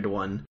upgraded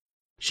one,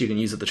 she can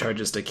use the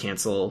charges to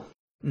cancel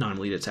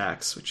non-lead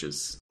attacks, which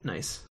is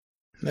nice.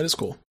 That is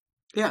cool.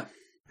 Yeah.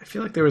 I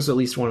feel like there was at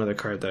least one other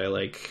card that I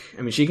like.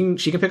 I mean, she can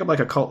pick up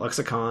like a Cult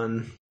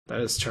Lexicon that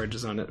has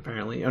charges on it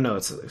apparently. Oh no,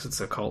 it's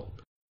a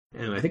cult.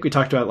 And I think we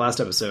talked about last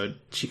episode.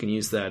 She can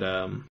use that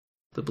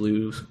the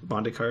blue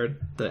bonded card,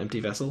 the Empty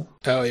Vessel.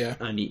 Oh yeah,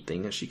 a neat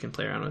thing that she can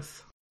play around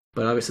with.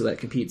 But obviously that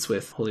competes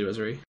with Holy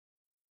Rosary.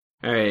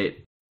 All right.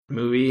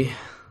 Movie.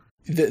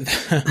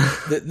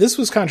 This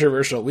was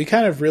controversial. We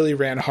kind of really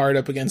ran hard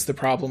up against the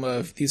problem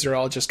of these are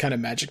all just kind of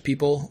magic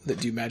people that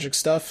do magic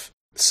stuff.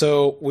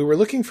 So we were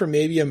looking for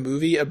maybe a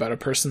movie about a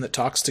person that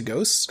talks to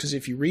ghosts, because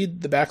if you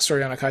read the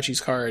backstory on Akachi's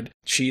card,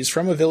 she's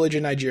from a village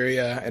in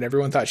Nigeria, and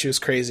everyone thought she was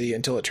crazy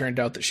until it turned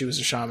out that she was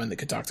a shaman that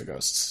could talk to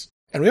ghosts.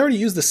 And we already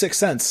used the Sixth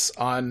Sense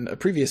on a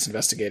previous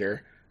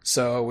investigator,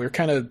 so we're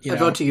kind of, I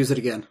vote to use it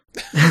again.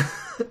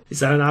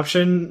 Is that an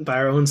option by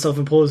our own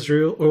self-imposed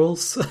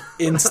rules?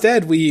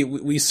 Instead,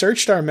 we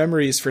searched our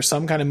memories for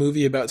some kind of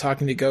movie about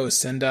talking to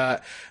ghosts, and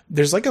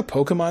there's like a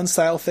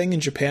Pokemon-style thing in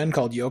Japan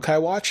called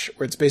Yokai Watch,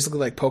 where it's basically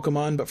like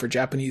Pokemon, but for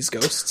Japanese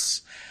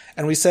ghosts.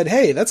 And we said,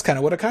 hey, that's kind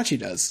of what Akachi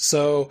does.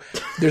 So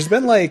there's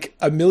been like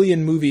a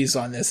million movies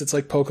on this. It's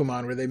like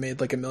Pokemon, where they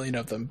made like a million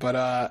of them.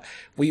 But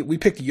we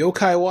picked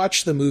Yokai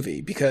Watch the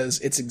movie because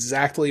it's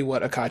exactly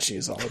what Akachi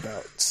is all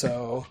about.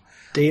 So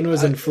Dane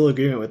was in full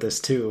agreement with this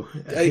too.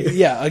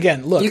 Yeah,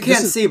 again, look. You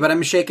can't see, but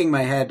I'm shaking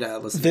my head.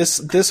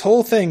 This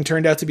whole thing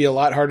turned out to be a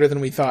lot harder than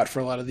we thought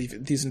for a lot of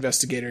these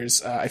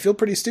investigators. I feel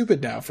pretty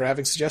stupid now for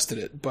having suggested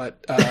it,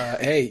 but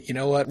hey, you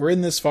know what? We're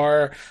in this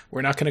far.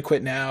 We're not going to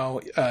quit now.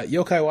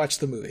 Yokai Watch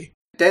the movie.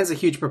 Dan's a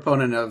huge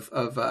proponent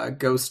of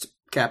ghost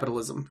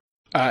capitalism.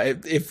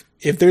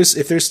 If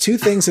there's two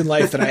things in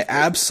life that I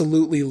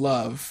absolutely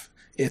love,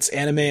 it's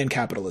anime and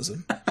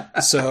capitalism.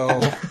 So.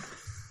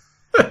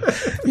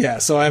 Yeah,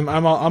 so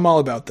I'm all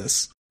about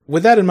this.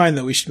 With that in mind,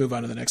 though, we should move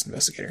on to the next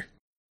investigator.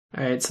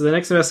 All right, so the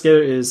next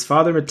investigator is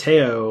Father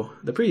Mateo,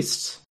 the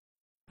priest.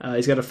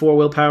 He's got a 4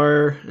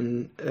 willpower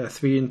and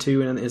 3 and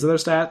 2 and his other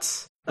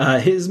stats.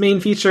 His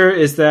main feature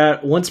is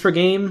that once per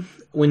game,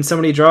 when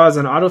somebody draws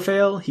an auto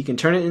fail, he can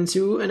turn it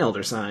into an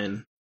Elder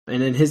Sign.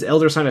 And then his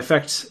Elder Sign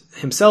effect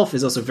himself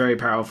is also very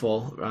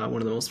powerful. One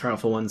of the most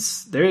powerful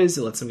ones there is.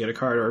 It lets him get a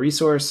card or a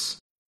resource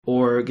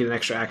or get an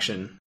extra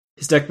action.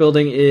 His deck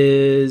building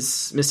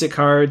is Mystic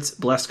cards,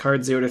 Blessed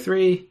cards 0 to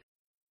 3,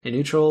 and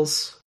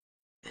neutrals.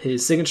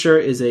 His signature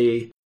is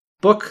a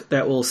book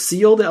that will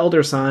seal the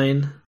Elder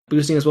Sign,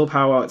 boosting his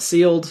willpower while it's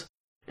sealed,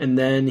 and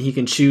then he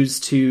can choose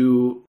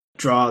to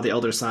draw the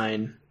Elder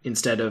Sign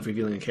instead of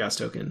revealing a Chaos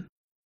token.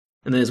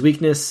 And then his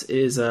weakness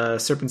is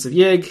Serpents of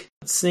Yig,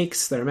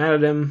 snakes that are mad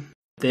at him.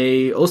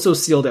 They also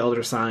seal the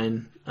Elder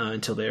Sign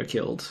until they are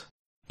killed.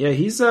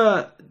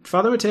 Yeah,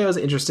 Father Mateo is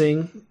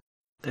interesting.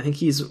 I think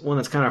he's one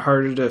that's kind of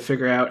harder to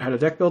figure out how to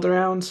deck build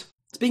around.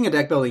 Speaking of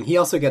deck building, he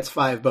also gets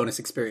 5 bonus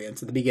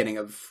experience at the beginning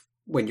of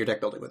when you're deck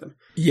building with him.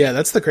 Yeah,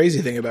 that's the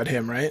crazy thing about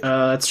him, right?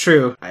 That's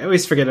true. I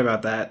always forget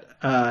about that,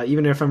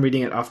 even if I'm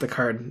reading it off the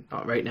card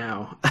right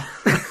now.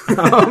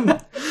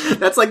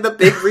 That's like the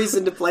big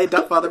reason to play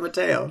Father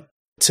Mateo.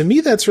 To me,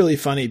 that's really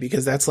funny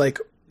because that's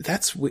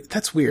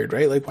weird,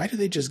 right? Like, why do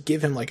they just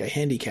give him like a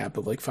handicap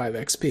of like 5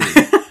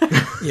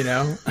 XP? You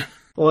know?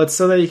 Well, it's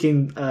so that you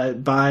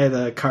can buy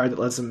the card that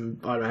lets him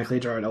automatically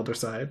draw an Elder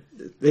Sign,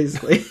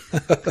 basically.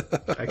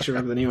 I actually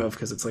remember the name of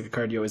because it's like a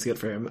card you always get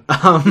for him.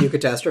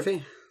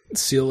 Eucatastrophe?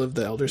 Seal of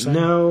the Elder Sign?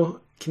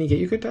 No. Can he get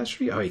you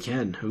Catastrophe? Oh, he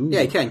can. Ooh.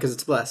 Yeah, he can, because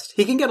it's blessed.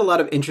 He can get a lot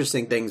of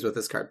interesting things with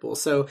his card pool.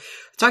 So,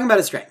 talking about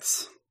his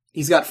strengths.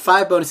 He's got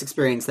 5 bonus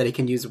experience that he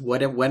can use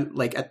when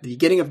like at the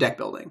beginning of deck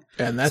building.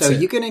 And that's so it.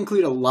 you can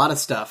include a lot of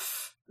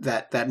stuff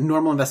that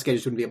normal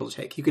investigators wouldn't be able to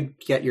take. You could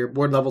get your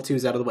board level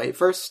 2s out of the way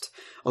first,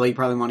 although you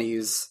probably want to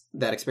use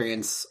that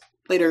experience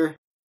later.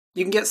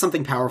 You can get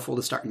something powerful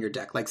to start in your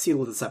deck, like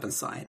Seal of the Seventh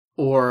Sign.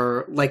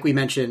 Or, like we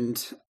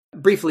mentioned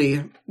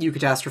briefly,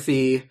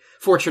 Eucatastrophe,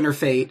 Fortune or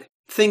Fate,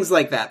 things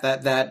like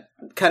that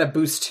kind of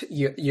boost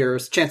your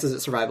chances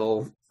at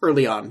survival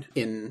early on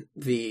in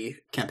the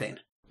campaign.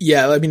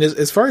 Yeah, I mean,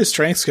 as far as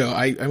strengths go,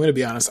 I'm going to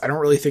be honest, I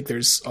don't really think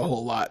there's a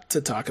whole lot to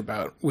talk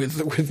about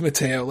with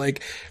Mateo.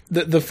 Like,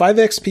 the 5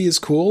 XP is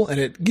cool, and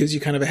it gives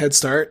you kind of a head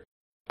start.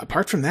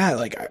 Apart from that,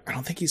 like, I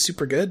don't think he's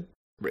super good.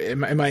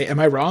 Am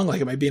I wrong? Like,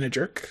 am I being a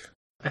jerk?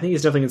 I think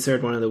he's definitely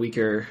considered one of the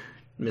weaker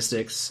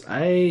mystics.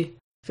 I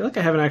feel like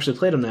I haven't actually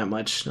played him that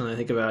much, now that I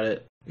think about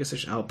it. I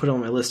guess I'll put him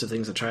on my list of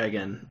things to try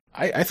again.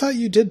 I thought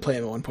you did play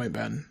him at one point,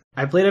 Ben.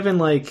 I played him in,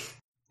 like...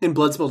 In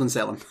Bloodspilled in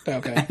Salem.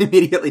 Okay. And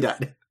immediately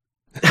died.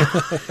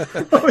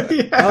 Oh,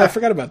 yeah. Oh, I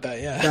forgot about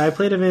that, yeah. I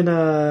played him in,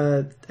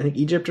 I think,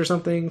 Egypt or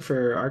something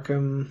for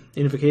Arkham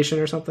Invocation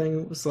or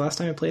something was the last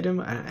time I played him.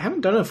 I haven't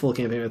done a full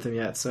campaign with him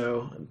yet,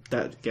 so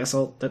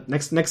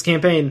next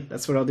campaign,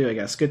 that's what I'll do, I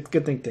guess. Good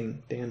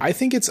thinking, Dan. I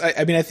think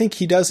I think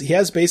he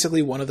has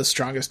basically one of the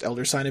strongest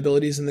Elder Sign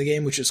abilities in the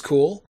game, which is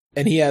cool.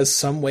 And he has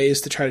some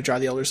ways to try to draw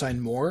the Elder Sign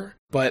more,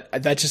 but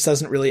that just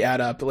doesn't really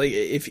add up. Like,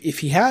 if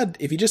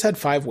he just had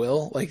 5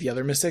 will, like the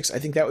other mystics, I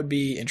think that would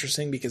be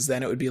interesting, because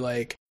then it would be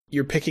like,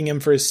 you're picking him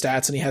for his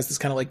stats, and he has this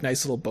kind of like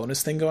nice little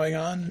bonus thing going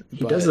on.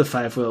 He does the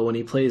 5 will when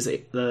he plays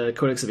the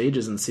Codex of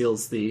Ages and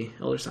seals the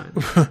Elder Sign.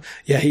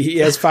 Yeah, he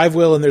has 5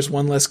 will, and there's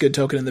one less good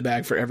token in the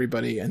bag for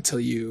everybody until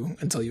you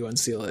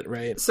unseal it,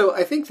 right? So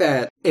I think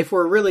that if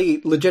we're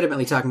really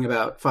legitimately talking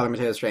about Father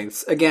Mateo's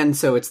strengths, again,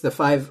 so it's the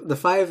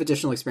 5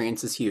 additional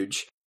experience is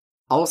huge.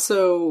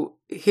 Also,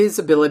 his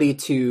ability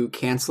to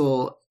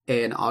cancel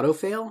an auto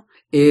fail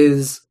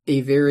is a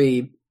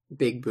very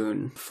big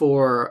boon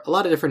for a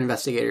lot of different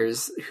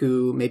investigators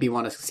who maybe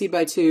want to succeed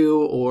by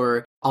 2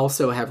 or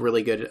also have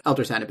really good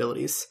Elder Sign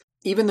abilities.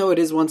 Even though it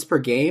is once per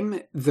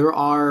game, there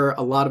are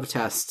a lot of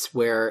tests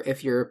where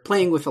if you're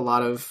playing with a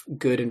lot of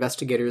good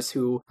investigators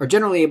who are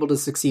generally able to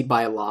succeed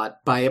by a lot,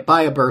 by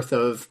a birth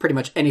of pretty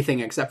much anything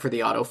except for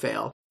the auto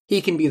fail,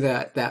 he can be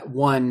that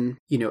one,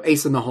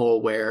 ace in the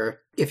hole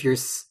where if you're,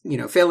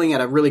 failing at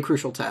a really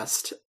crucial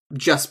test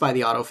just by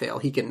the auto fail,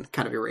 he can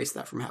kind of erase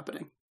that from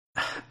happening.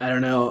 I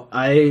don't know.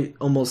 I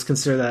almost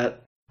consider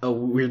that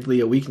weirdly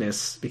a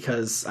weakness,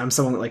 because I'm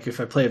someone that, like, if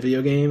I play a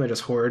video game, I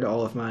just hoard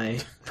all of my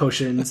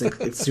potions and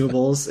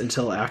consumables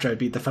until after I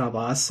beat the final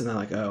boss, and I'm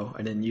like, oh,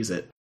 I didn't use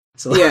it.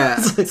 So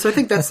yeah, so I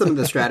think that's some of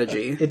the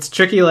strategy. It's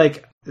tricky,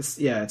 like,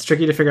 it's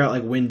tricky to figure out,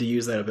 like, when to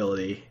use that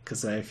ability,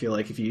 because I feel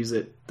like if you use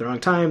it the wrong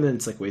time, then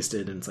it's, like,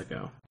 wasted, and it's like,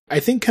 oh. I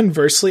think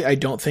conversely, I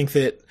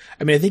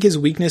think his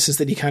weakness is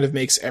that he kind of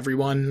makes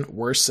everyone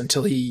worse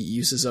until he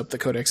uses up the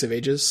Codex of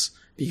Ages,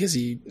 because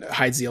he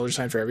hides the Elder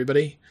Sign for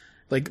everybody.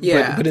 Like,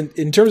 yeah. But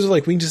in terms of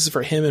like weaknesses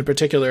for him in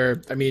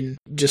particular, I mean,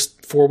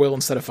 just 4 will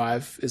instead of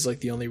 5 is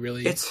like the only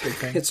really big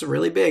thing. It's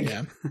really big.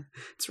 Yeah.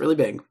 It's really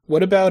big.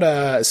 What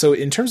about, so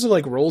in terms of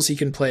like roles he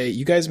can play,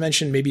 you guys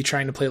mentioned maybe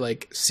trying to play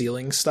like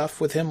sealing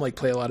stuff with him, like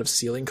play a lot of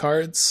sealing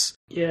cards.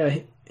 Yeah,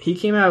 he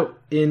came out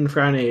in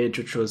Crown Age,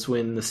 which was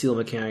when the seal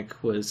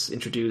mechanic was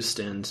introduced,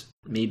 and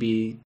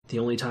maybe the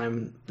only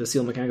time the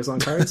seal mechanic was on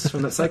cards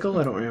from that cycle.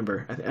 I don't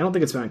remember. I don't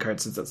think it's been on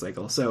cards since that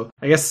cycle. So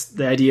I guess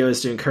the idea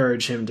is to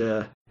encourage him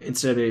to,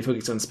 instead of maybe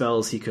focusing on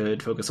spells, he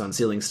could focus on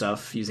sealing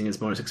stuff, using his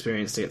bonus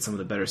experience to get some of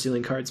the better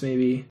sealing cards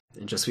maybe.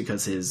 And just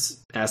because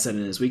his asset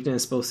and his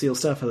weakness both seal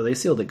stuff, although they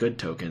seal the good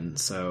token,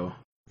 so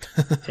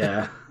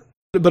yeah.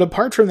 But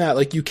apart from that,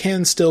 like, you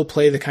can still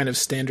play the kind of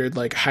standard,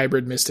 like,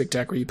 hybrid Mystic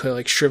deck where you play,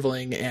 like,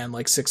 Shriveling and,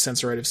 like, Sixth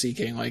Sense or Rite of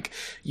Seeking. Like,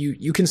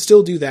 you can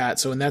still do that.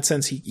 So in that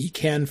sense, he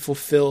can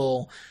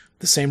fulfill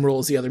the same role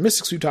as the other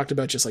Mystics we talked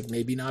about, just, like,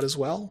 maybe not as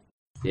well.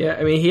 Yeah,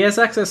 I mean, he has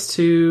access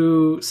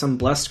to some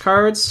Blessed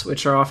cards,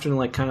 which are often,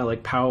 like, kind of,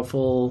 like,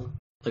 powerful,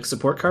 like,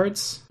 support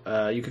cards.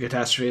 Yuka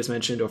Catastrophe, as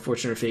mentioned, or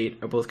Fortune or Fate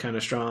are both kind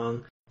of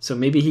strong. So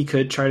maybe he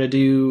could try to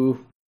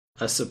do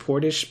a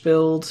supportish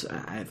build.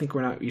 I think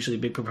we're not usually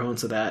big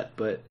proponents of that,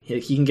 but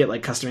he can get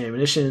like custom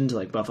ammunition to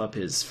like buff up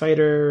his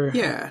fighter.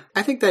 Yeah,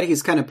 I think that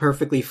he's kind of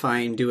perfectly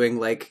fine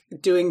doing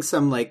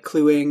some like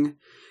cluing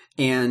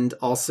and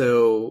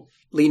also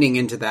leaning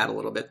into that a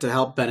little bit to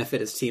help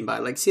benefit his team by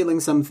like sealing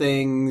some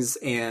things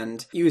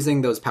and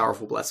using those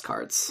powerful blessed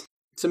cards.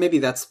 So maybe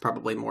that's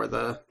probably more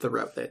the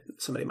route that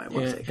somebody might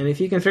want to take. And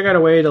if you can figure out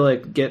a way to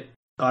like get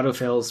auto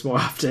fails more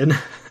often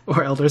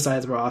or elder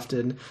signs more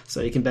often so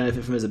you can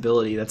benefit from his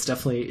ability, it's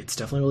definitely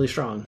really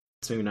strong.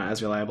 It's maybe not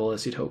as reliable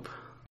as you'd hope.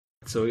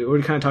 So we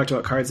already kind of talked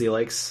about cards he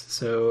likes.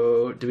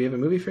 So do we have a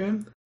movie for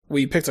him?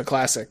 We picked a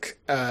classic.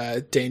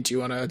 Dane, do you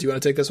want to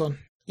take this one?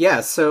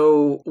 Yeah,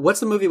 so what's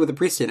the movie with the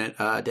priest in it,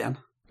 Dan?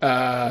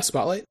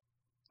 Spotlight.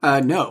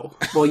 No.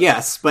 Well,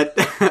 yes, but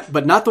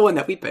but not the one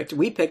that we picked.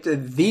 We picked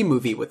the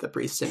movie with a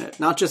priest in it,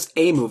 not just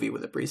a movie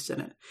with a priest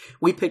in it.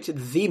 We picked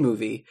the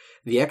movie,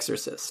 The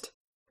Exorcist,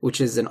 which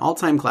is an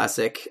all-time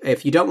classic.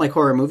 If you don't like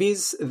horror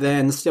movies,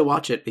 then still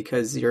watch it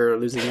because you're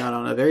losing out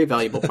on a very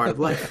valuable part of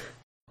life.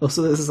 Well,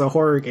 so this is a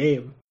horror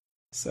game.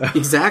 So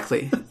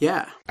Exactly.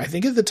 Yeah. I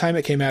think at the time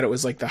it came out, it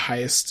was like the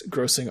highest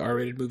grossing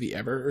R-rated movie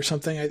ever or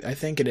something, I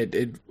think. And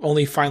it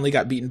only finally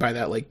got beaten by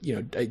that, like, you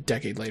know, a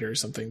decade later or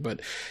something.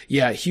 But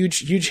yeah,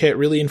 huge hit,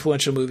 really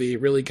influential movie,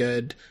 really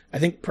good. I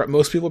think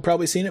most people have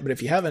probably seen it, but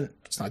if you haven't,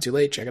 it's not too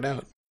late. Check it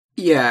out.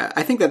 Yeah,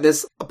 I think that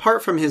this,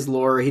 apart from his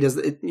lore,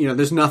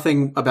 there's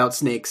nothing about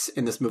snakes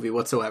in this movie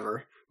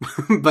whatsoever.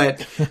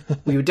 But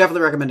we would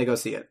definitely recommend to go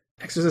see it.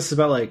 Exorcist is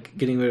about, like,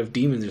 getting rid of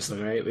demons or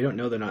something, right? We don't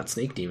know they're not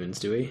snake demons,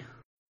 do we?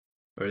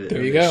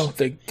 There you go.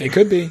 They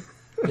could be,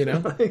 you know.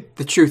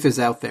 The truth is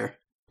out there.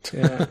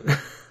 Yeah.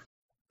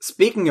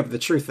 Speaking of the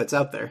truth that's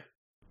out there.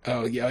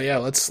 Oh yeah.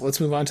 Let's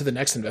move on to the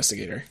next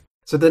investigator.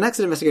 So the next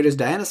investigator is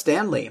Diana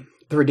Stanley,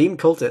 the redeemed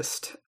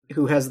cultist,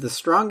 who has the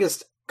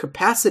strongest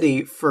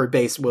capacity for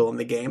base will in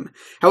the game.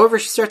 However,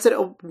 she starts at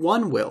a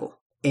 1 will,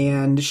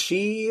 and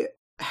she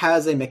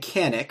has a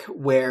mechanic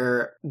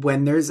where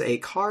when there's a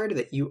card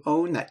that you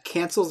own that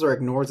cancels or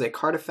ignores a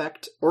card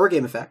effect or a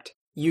game effect,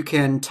 you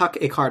can tuck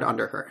a card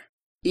under her.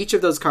 Each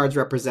of those cards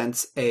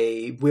represents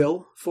a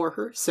will for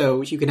her,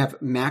 so you can have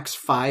max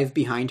 5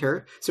 behind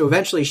her. So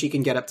eventually she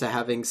can get up to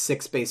having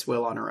 6 base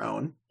will on her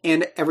own.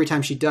 And every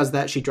time she does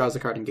that, she draws a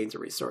card and gains a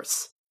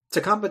resource.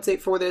 To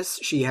compensate for this,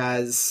 she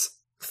has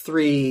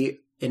 3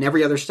 in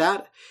every other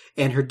stat,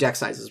 and her deck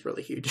size is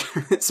really huge.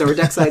 So her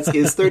deck size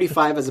is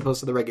 35 as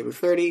opposed to the regular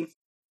 30.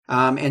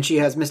 And she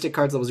has Mystic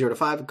cards level 0 to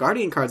 5,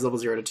 Guardian cards level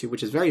 0 to 2,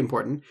 which is very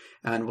important,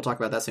 and we'll talk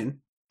about that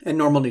soon, and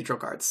normal neutral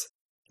cards.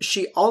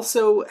 She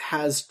also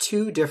has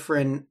 2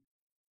 different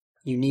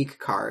unique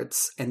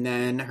cards, and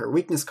then her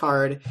weakness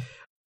card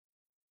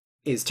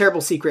is Terrible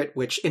Secret,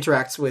 which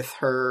interacts with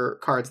her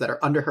cards that are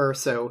under her.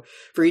 So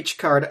for each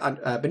card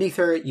beneath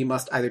her, you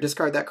must either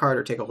discard that card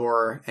or take a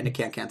horror, and it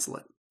can't cancel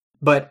it.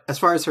 But as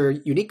far as her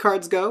unique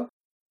cards go,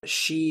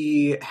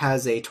 she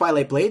has a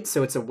Twilight Blade,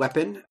 so it's a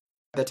weapon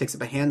that takes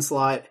up a hand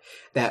slot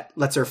that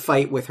lets her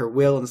fight with her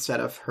will instead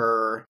of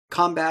her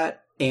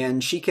combat,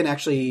 and she can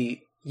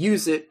actually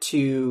use it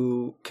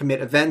to commit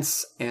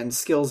events and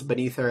skills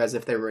beneath her as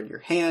if they were in your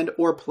hand,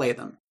 or play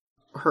them.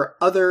 Her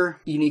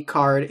other unique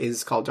card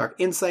is called Dark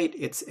Insight.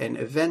 It's an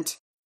event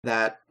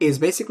that is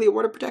basically a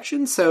ward of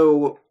protection,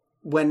 so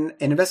when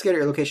an investigator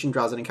at your location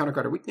draws an encounter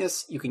card or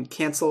weakness, you can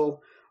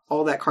cancel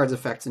all that card's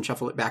effects and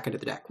shuffle it back into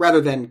the deck, rather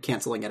than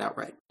canceling it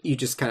outright. You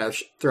just kind of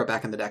throw it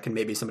back in the deck, and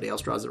maybe somebody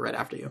else draws it right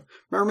after you.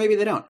 Or maybe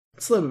they don't.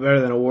 It's a little bit better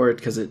than a ward,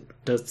 because it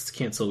does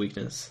cancel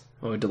weakness.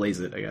 Or it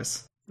delays it, I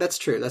guess. That's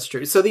true.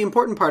 So the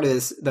important part of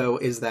this, though,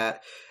 is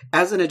that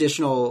as an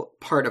additional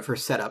part of her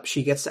setup,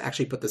 she gets to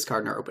actually put this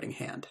card in her opening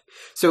hand.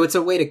 So it's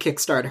a way to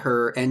kickstart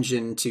her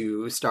engine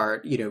to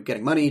start,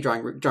 getting money,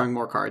 drawing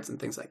more cards and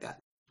things like that.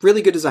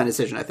 Really good design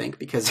decision, I think,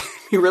 because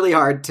it'd be really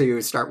hard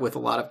to start with a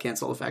lot of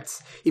cancel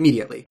effects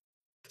immediately.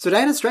 So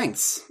Diana's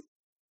strengths.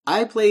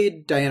 I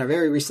played Diana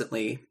very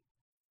recently.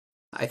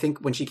 I think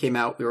when she came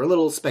out, we were a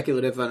little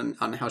speculative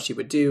on how she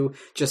would do,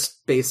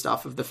 just based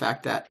off of the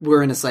fact that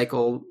we're in a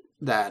cycle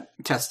that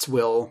tests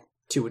will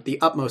to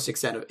the utmost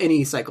extent of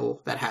any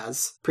cycle that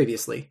has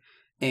previously.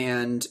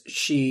 And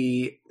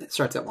she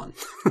starts at 1.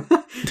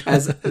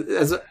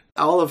 as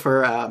all of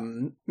her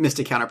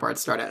Mystic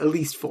counterparts start at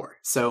least 4.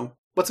 So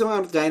what's going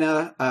on with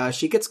Diana?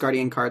 She gets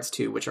Guardian cards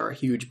too, which are a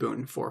huge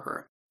boon for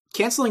her.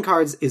 Canceling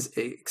cards is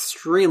an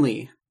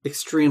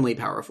extremely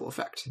powerful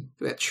effect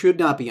that should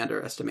not be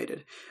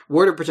underestimated.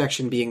 Ward of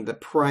Protection being the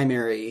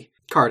primary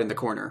card in the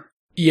corner.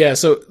 Yeah,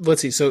 so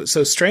let's see. So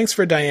strengths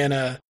for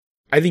Diana,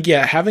 I think,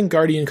 having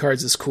Guardian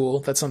cards is cool.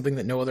 That's something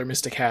that no other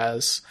Mystic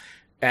has.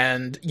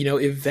 And,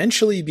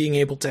 eventually being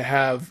able to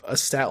have a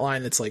stat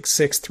line that's like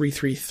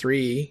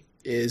 6/3/3/3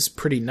 is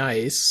pretty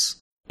nice.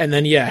 And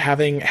then,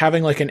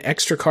 having like an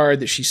extra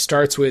card that she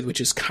starts with,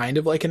 which is kind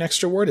of like an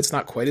extra ward. It's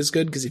not quite as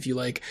good, because if you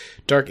like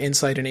Dark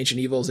Insight and Ancient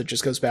Evils, it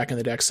just goes back in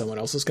the deck. Someone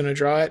else is going to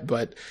draw it.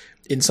 But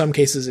in some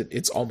cases,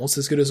 it's almost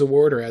as good as a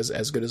ward, or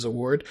as good as a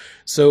ward.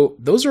 So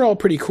those are all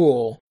pretty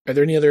cool. Are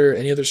there any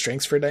other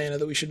strengths for Diana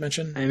that we should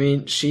mention? I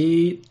mean,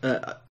 she,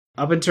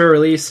 up until her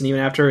release, and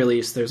even after her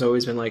release, there's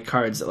always been like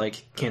cards that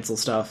like cancel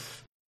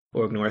stuff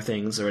or ignore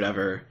things or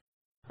whatever.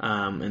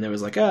 And there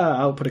was like,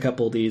 I'll put a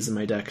couple of these in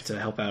my deck to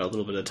help out a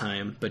little bit of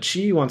time. But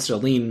she wants to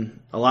lean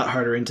a lot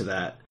harder into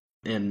that.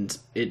 And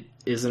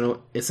it's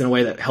in a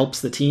way that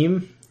helps the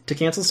team to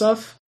cancel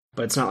stuff,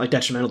 but it's not like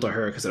detrimental to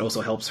her, because it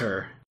also helps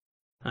her.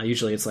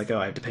 Usually it's like,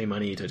 I have to pay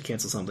money to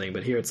cancel something.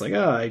 But here it's like,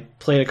 I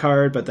played a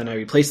card, but then I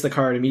replace the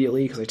card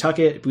immediately because I tuck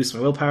it boosts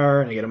my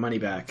willpower, and I get a money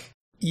back.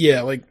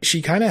 Yeah, like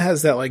she kind of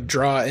has that like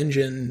draw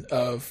engine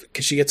of,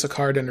 because she gets a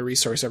card and a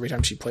resource every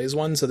time she plays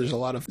one, so there's a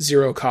lot of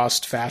zero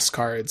cost fast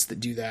cards that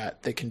do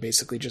that. They can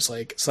basically just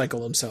like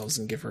cycle themselves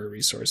and give her a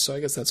resource. So I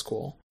guess that's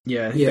cool.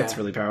 Yeah, I think that's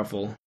really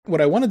powerful. What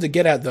I wanted to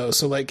get at though,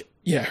 so like,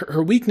 yeah,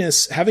 her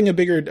weakness, having a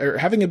bigger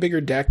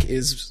deck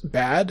is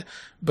bad,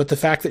 but the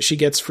fact that she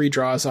gets free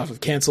draws off of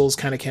cancels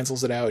kind of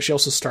cancels it out. She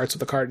also starts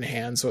with a card in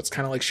hand, so it's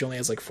kind of like she only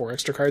has like 4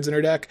 extra cards in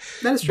her deck.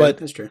 That is true.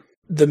 That's true.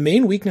 The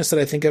main weakness that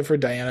I think of for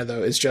Diana,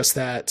 though, is just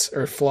that,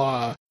 or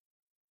flaw,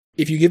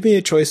 if you give me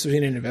a choice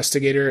between an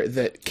investigator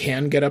that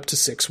can get up to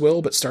 6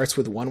 will, but starts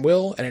with 1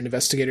 will, and an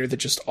investigator that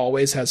just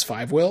always has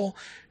 5 will,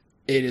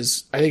 I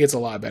think it's a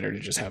lot better to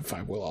just have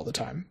 5 will all the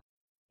time,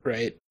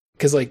 right?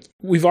 Because, like,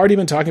 we've already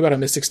been talking about how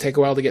Mystics take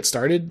a while to get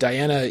started.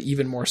 Diana,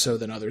 even more so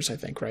than others, I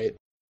think, right?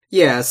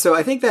 Yeah, so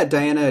I think that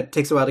Diana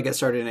takes a while to get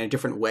started in a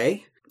different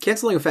way.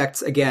 Canceling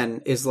effects,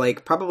 again, is,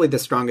 like, probably the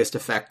strongest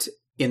effect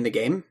in the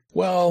game.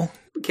 Well,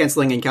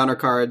 canceling encounter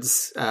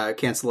cards,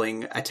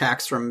 canceling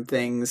attacks from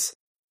things,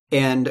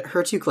 and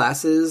her 2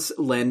 classes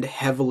lend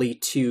heavily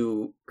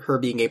to her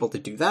being able to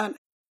do that.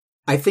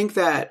 I think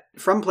that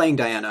from playing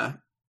Diana,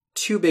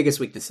 2 biggest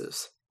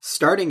weaknesses.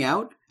 Starting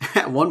out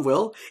at 1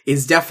 will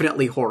is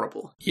definitely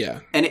horrible. Yeah.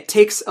 And it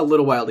takes a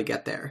little while to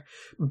get there.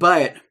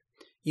 But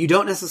you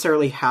don't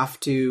necessarily have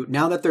to,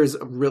 now that there's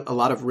a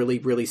lot of really,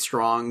 really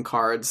strong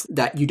cards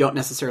that you don't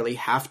necessarily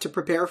have to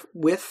prepare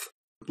with,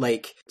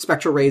 like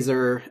Spectral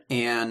Razor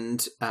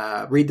and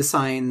Read the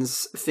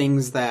Signs,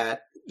 things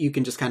that you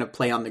can just kind of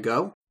play on the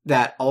go,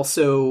 that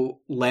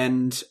also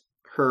lend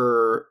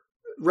her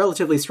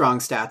relatively strong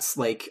stats,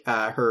 like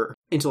her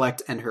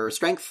intellect and her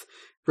strength,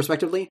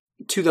 respectively,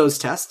 to those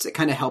tests. It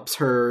kind of helps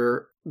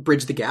her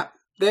bridge the gap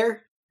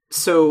there.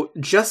 So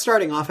just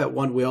starting off at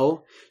 1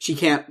 will, she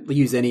can't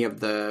use any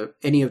of the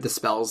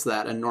spells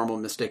that a normal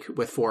mystic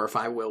with 4 or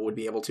 5 will would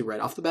be able to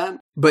right off the bat.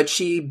 But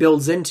she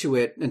builds into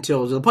it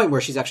until to the point where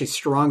she's actually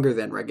stronger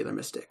than regular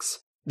mystics.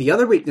 The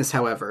other weakness,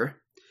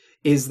 however,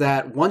 is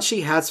that once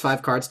she has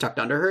 5 cards tucked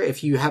under her,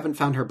 if you haven't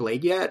found her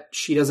blade yet,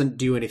 she doesn't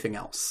do anything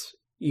else.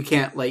 You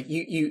can't, like,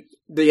 the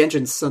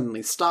engine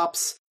suddenly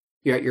stops.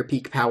 You're at your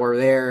peak power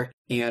there,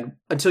 and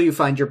until you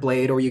find your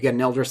blade or you get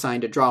an Elder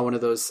Sign to draw one of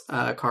those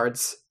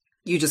cards,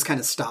 you just kind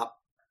of stop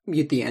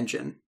with the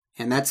engine.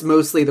 And that's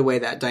mostly the way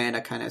that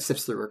Diana kind of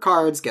sifts through her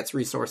cards, gets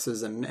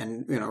resources,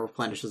 and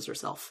replenishes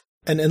herself.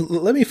 And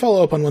let me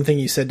follow up on one thing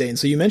you said, Dane.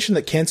 So you mentioned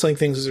that canceling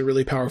things is a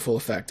really powerful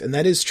effect, and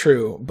that is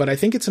true, but I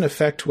think it's an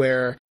effect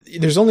where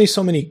there's only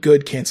so many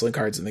good canceling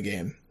cards in the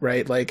game,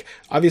 right? Like,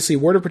 obviously,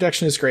 Ward of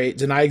Protection is great,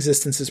 Deny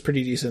Existence is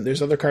pretty decent,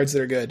 there's other cards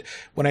that are good.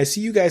 When I see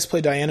you guys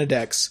play Diana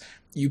decks,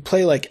 you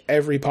play like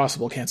every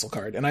possible cancel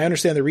card. And I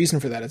understand the reason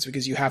for that. It's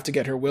because you have to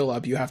get her will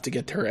up, you have to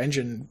get her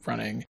engine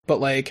running. But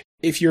like,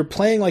 if you're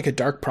playing like a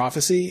Dark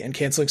Prophecy and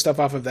canceling stuff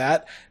off of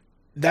that,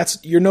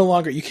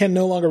 you can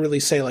no longer really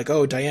say like,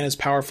 oh, Diana's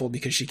powerful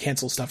because she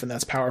cancels stuff and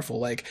that's powerful.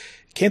 Like,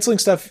 canceling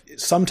stuff,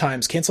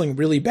 sometimes canceling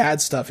really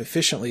bad stuff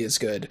efficiently is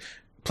good.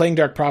 Playing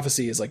Dark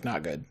Prophecy is like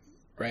not good,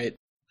 right?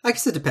 I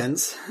guess it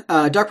depends.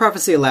 Dark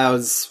Prophecy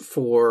allows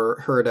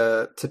for her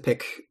to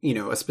pick,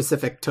 a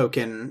specific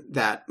token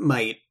that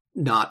might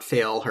not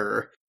fail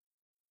her,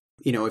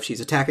 if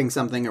she's attacking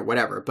something or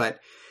whatever. But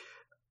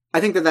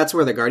I think that that's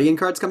where the Guardian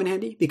cards come in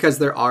handy, because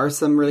there are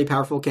some really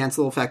powerful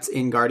cancel effects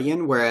in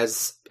Guardian,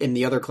 whereas in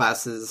the other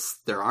classes,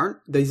 there aren't.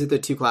 These are the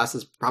 2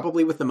 classes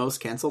probably with the most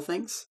cancel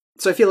things.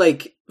 So I feel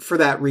like for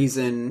that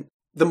reason,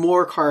 the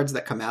more cards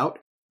that come out,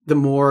 the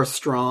more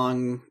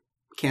strong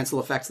cancel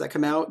effects that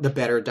come out, the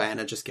better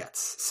Diana just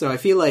gets. So I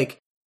feel like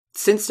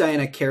since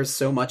Diana cares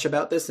so much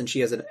about this and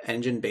she has an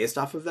engine based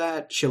off of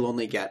that, she'll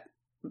only get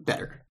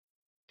better.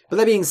 But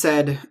that being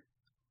said,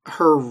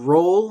 her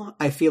role,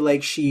 I feel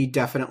like she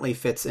definitely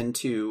fits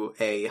into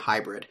a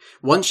hybrid.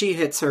 Once she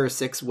hits her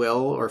 6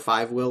 will or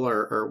 5 will,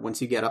 or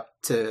once you get up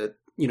to,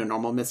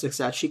 normal mystic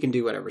stats, she can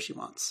do whatever she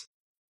wants.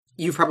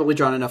 You've probably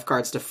drawn enough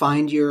cards to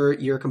find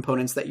your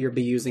components that you'll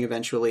be using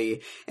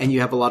eventually, and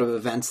you have a lot of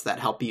events that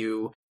help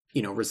you,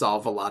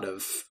 resolve a lot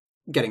of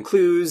getting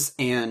clues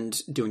and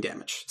doing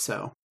damage.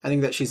 So I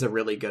think that she's a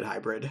really good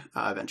hybrid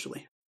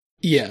eventually.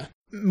 Yeah.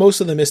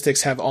 Most of the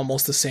mystics have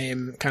almost the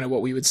same kind of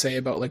what we would say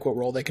about like what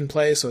role they can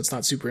play, so it's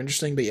not super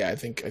interesting. But yeah, I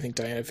think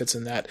Diana fits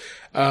in that.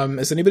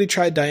 Has anybody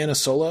tried Diana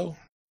solo?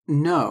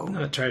 No, I've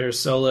not tried her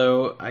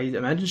solo. I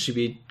imagine she'd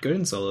be good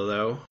in solo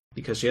though,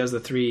 because she has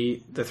the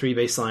three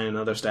baseline and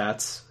other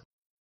stats,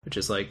 which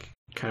is like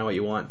kind of what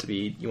you want to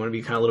be. You want to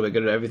be kind of a little bit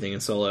good at everything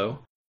in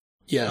solo.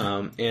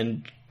 Yeah.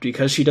 And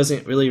because she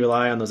doesn't really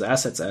rely on those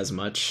assets as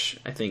much,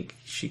 I think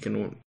she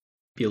can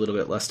be a little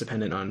bit less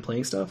dependent on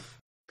playing stuff.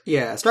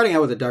 Yeah, starting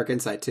out with a Dark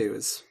Insight too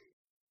is...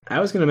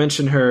 I was going to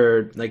mention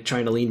her like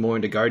trying to lean more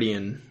into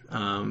Guardian.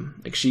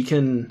 Like she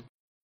can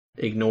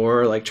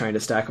ignore like trying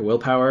to stack a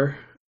willpower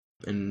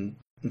and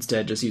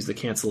instead just use the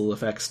cancel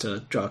effects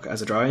to draw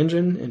as a draw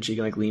engine, and she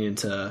can like lean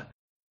into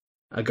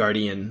a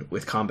Guardian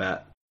with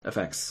combat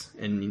effects.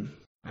 And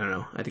I don't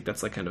know, I think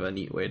that's like kind of a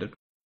neat way to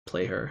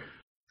play her.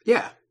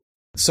 Yeah.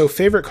 So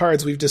favorite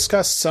cards we've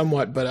discussed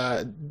somewhat,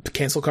 but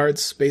cancel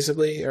cards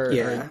basically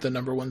are the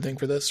number one thing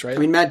for this, right? I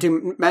mean,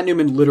 Matt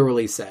Newman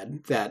literally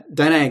said that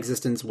Diana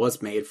Existence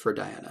was made for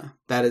Diana.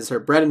 That is her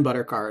bread and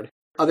butter card.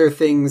 Other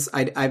things,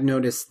 I've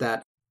noticed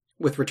that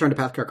with Return to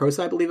Path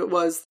Carcosa, I believe it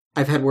was,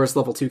 I've had Worst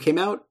Level 2 came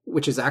out,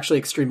 which is actually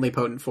extremely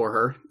potent for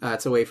her.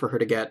 It's a way for her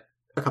to get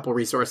a couple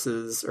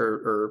resources,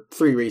 or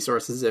 3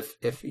 resources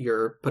if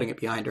you're putting it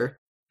behind her,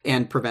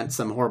 and prevent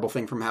some horrible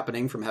thing from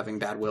happening, from having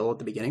bad will at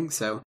the beginning.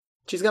 So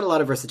she's got a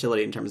lot of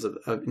versatility in terms of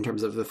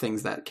the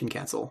things that can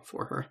cancel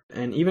for her.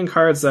 And even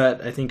cards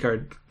that I think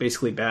are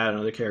basically bad on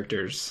other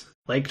characters,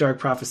 like Dark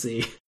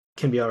Prophecy,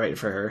 can be alright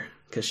for her,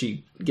 because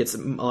she gets a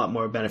lot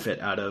more benefit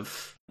out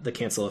of the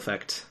cancel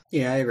effect.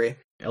 Yeah, I agree.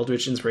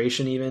 Eldritch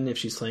Inspiration, even, if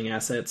she's playing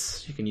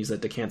assets, you can use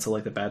that to cancel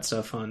like the bad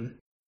stuff on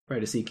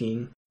Rite of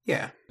Seeking.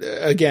 Yeah.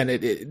 Again,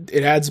 it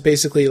adds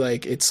basically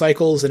like it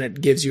cycles and it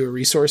gives you a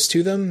resource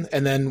to them,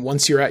 and then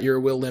once you're at your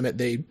will limit,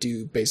 they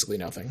do basically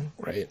nothing,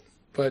 right?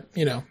 But,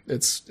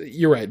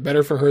 you're right,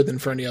 better for her than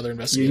for any other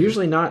investigator. You're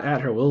usually not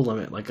at her will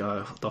limit like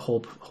the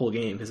whole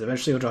game, because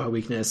eventually you'll draw her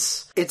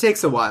weakness. It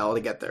takes a while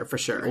to get there, for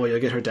sure. Or you'll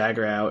get her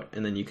dagger out,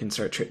 and then you can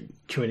start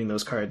committing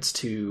those cards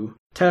to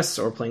tests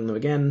or playing them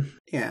again.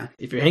 Yeah.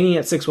 If you're hanging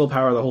at 6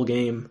 willpower the whole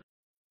game,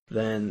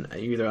 then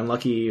you're either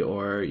unlucky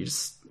or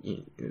it's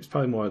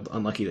probably more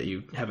unlucky that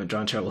you haven't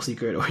drawn Terrible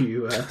Secret, or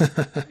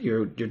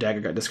your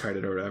dagger got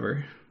discarded or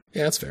whatever.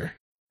 Yeah, that's fair.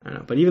 I don't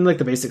know, but even like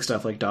the basic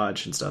stuff like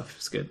dodge and stuff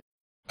is good.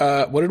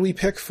 What did we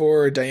pick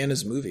for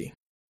Diana's movie?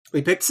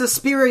 We picked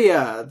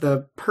Suspiria,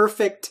 the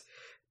perfect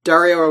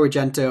Dario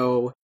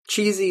Argento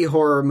cheesy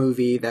horror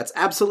movie that's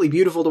absolutely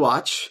beautiful to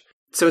watch.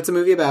 So it's a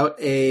movie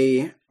about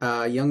a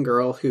young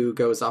girl who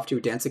goes off to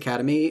a dance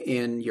academy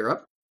in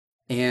Europe,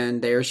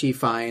 and there she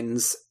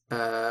finds,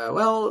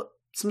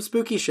 some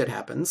spooky shit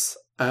happens.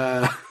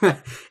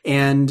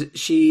 And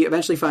she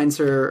eventually finds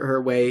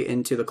her way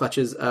into the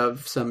clutches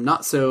of some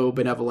not so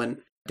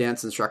benevolent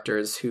dance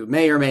instructors who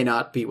may or may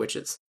not be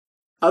witches.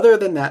 Other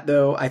than that,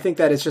 though, I think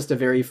that it's just a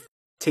very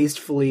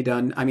tastefully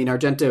done. I mean,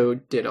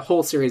 Argento did a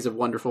whole series of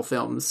wonderful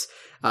films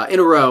in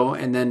a row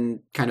and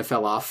then kind of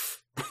fell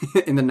off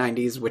in the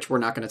 90s, which we're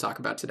not going to talk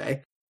about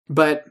today.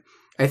 But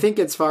I think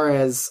as far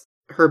as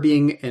her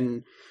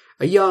being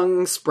a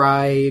young,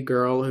 spry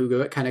girl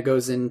who kind of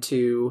goes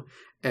into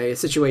a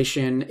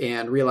situation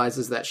and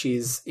realizes that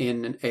she's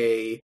in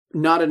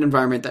not an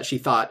environment that she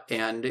thought,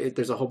 and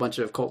there's a whole bunch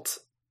of cult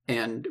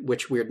and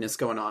witch weirdness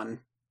going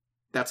on.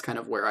 That's kind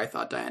of where I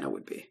thought Diana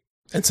would be.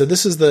 And so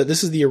this is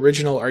the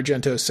original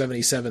Argento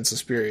 77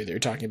 Suspiria that you're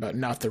talking about,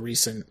 not the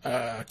recent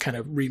kind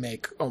of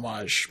remake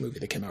homage movie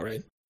that came out,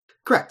 right?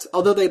 Correct.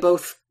 Although they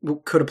both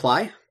could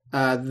apply.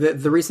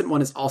 The recent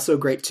one is also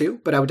great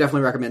too, but I would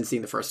definitely recommend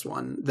seeing the first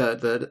one,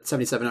 the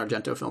 77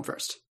 Argento film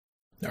first.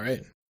 All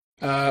right.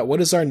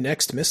 What is our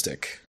next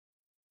mystic?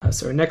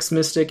 So our next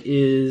mystic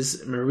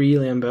is Marie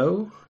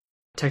Lambeau.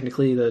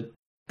 Technically the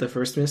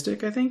first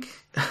mystic, I think,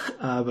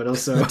 but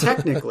also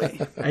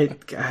technically,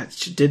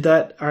 she did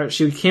that.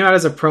 She came out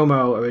as a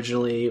promo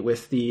originally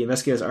with the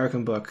Investigators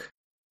Arkham book,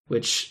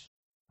 which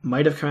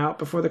might have come out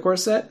before the core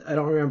set. I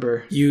don't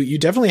remember. You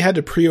definitely had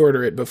to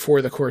pre-order it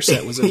before the core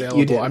set was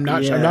available. I'm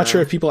not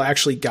sure if people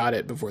actually got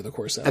it before the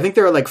core set. I think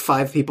there are like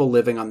 5 people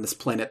living on this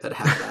planet that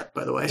have that,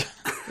 by the way.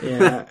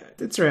 Yeah,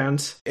 it's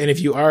around. And if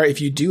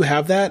you do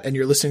have that and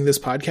you're listening to this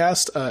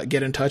podcast,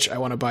 get in touch. I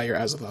want to buy your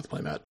Azathoth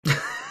playmat.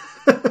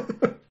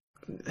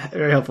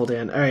 Very helpful,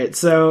 Dan. All right,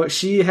 so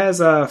she has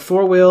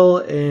 4 will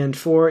and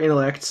 4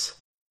 intellect,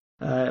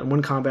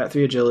 1 combat,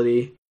 3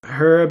 agility.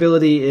 Her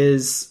ability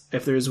is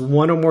if there's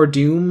 1 or more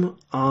doom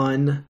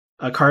on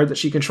a card that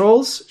she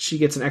controls, she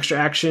gets an extra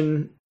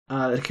action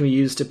that can be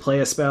used to play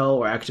a spell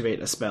or activate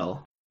a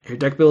spell. Her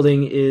deck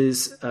building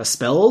is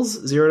spells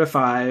 0 to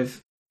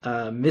 5,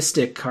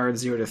 mystic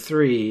cards 0 to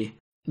 3,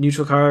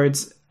 neutral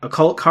cards,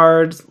 occult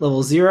card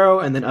level 0,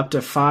 and then up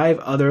to 5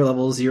 other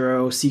level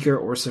 0 seeker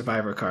or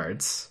survivor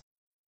cards.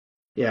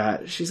 Yeah,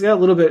 she's got a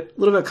little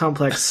bit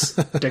complex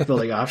deck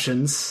building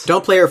options.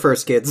 Don't play her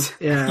first, kids.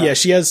 Yeah,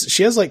 she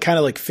has like kind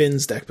of like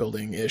Finn's deck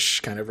building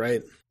ish, kind of,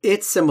 right?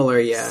 It's similar,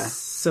 yeah.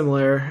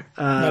 Similar.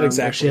 Not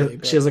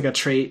exactly. She has like a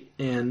trait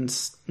and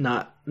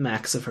not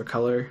max of her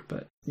color,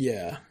 but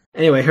yeah.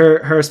 Anyway,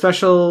 her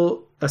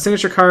special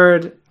signature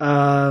card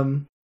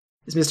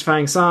is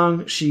Mystifying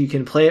Song. She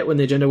can play it when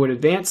the agenda would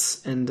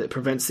advance, and it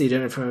prevents the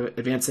agenda from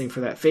advancing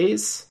for that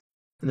phase,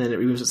 and then it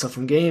removes itself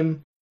from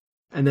game.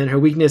 And then her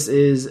weakness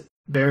is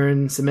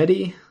Baron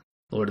Samedi,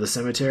 Lord of the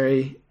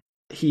Cemetery.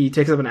 He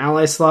takes up an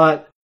ally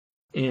slot,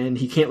 and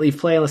he can't leave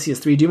play unless he has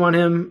 3 doom on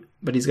him,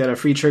 but he's got a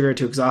free trigger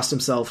to exhaust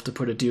himself to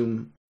put a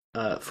doom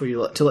to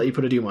let you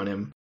put a doom on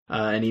him.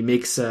 And he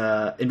makes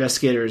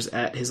investigators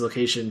at his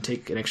location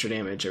take an extra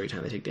damage every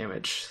time they take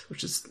damage,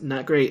 which is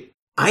not great.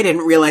 I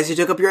didn't realize you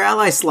took up your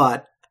ally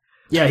slot.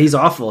 Yeah, he's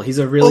awful. He's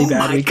a really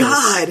bad weakness.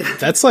 Oh my god!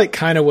 That's like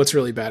kind of what's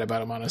really bad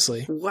about him,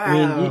 honestly. Wow.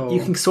 I mean,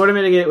 you can sort of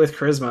mitigate it with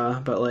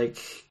charisma, but like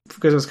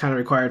charisma's kind of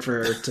required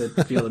for her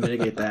to be able to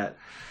mitigate that.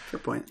 Fair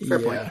point.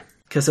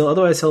 Because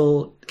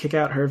he'll kick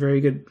out her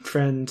very good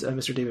friend,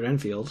 Mr. David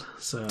Renfield.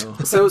 So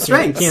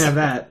strengths. Can't have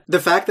that.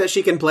 The fact that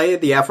she can play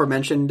the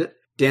aforementioned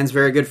Dan's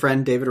very good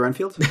friend David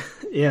Renfield.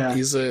 Yeah,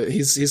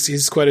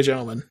 he's quite a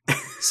gentleman.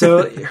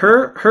 So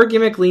her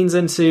gimmick leans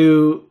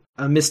into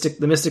the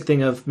mystic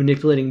thing of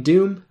manipulating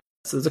Doom.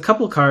 So there's a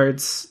couple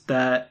cards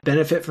that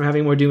benefit from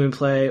having more Doom in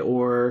play,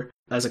 or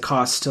as a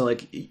cost to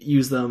like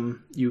use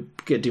them, you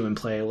get Doom in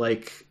play.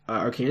 Like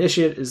Arcane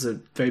Initiate is a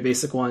very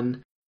basic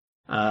one,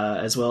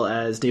 as well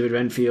as David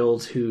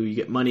Renfield, who you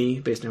get money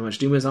based on how much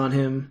Doom is on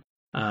him,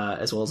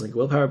 as well as like a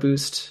willpower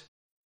boost.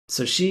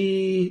 So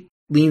she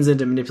leans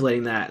into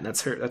manipulating that, and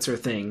that's her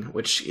thing,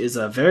 which is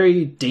a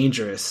very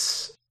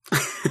dangerous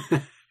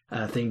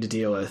thing to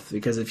deal with,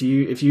 because if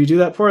you do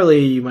that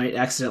poorly, you might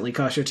accidentally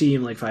cost your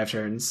team like 5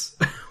 turns.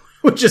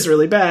 Which is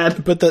really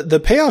bad. But the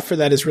payoff for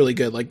that is really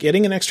good. Like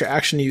getting an extra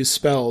action to use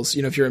spells,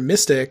 if you're a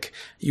mystic,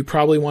 you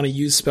probably want to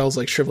use spells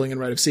like Shriveling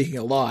and Rite of Seeking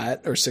a lot,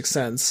 or Sixth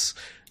Sense.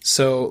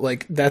 So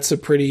like that's a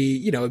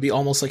pretty, it'd be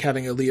almost like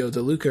having a Leo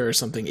DeLuca or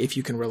something if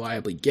you can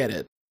reliably get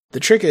it.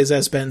 The trick is,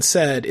 as Ben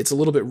said, it's a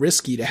little bit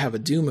risky to have a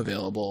Doom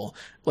available.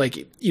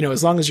 Like,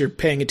 as long as you're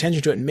paying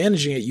attention to it and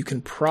managing it, you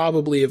can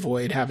probably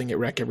avoid having it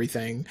wreck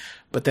everything.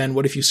 But then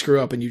what if you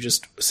screw up and you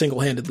just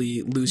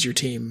single-handedly lose your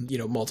team,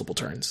 multiple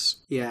turns?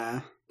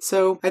 Yeah.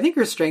 So I think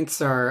her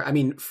strengths are,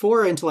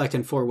 4 intellect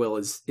and 4 will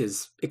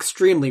is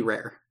extremely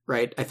rare,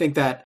 right? I think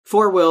that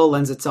 4 will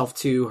lends itself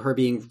to her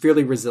being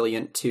really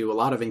resilient to a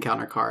lot of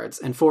encounter cards,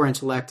 and 4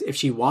 intellect, if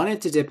she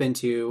wanted to dip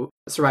into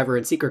Survivor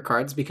and Secret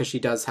cards, because she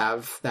does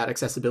have that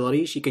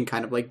accessibility, she can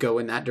kind of like go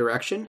in that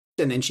direction,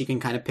 and then she can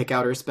kind of pick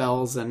out her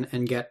spells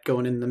and get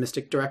going in the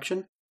mystic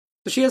direction.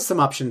 So she has some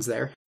options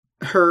there.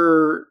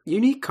 Her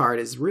unique card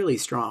is really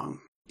strong.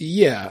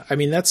 Yeah,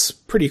 that's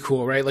pretty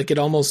cool, right? Like it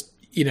almost...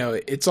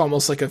 it's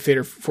almost like a Fate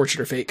or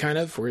Fortune or Fate kind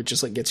of, where it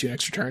just like gets you an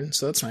extra turn.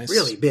 So that's nice.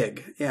 Really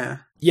big. Yeah.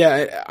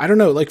 Yeah. I don't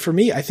know. Like for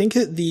me, I think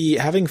that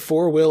having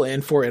 4 will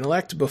and 4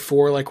 intellect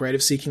before like Rite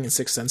of Seeking and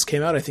Sixth Sense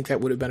came out, I think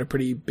that would have been a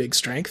pretty big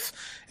strength.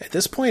 At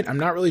this point, I'm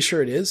not really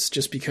sure it is,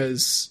 just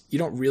because you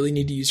don't really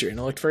need to use your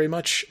intellect very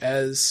much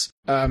as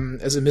a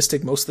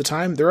mystic most of the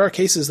time. There are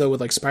cases though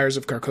with like Spires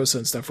of Carcosa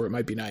and stuff where it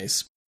might be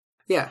nice.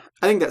 Yeah,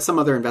 I think that some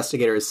other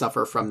investigators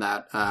suffer from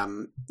that,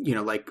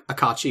 like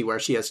Akachi, where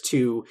she has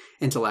 2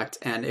 intellect,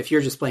 and if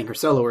you're just playing her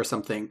solo or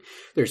something,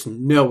 there's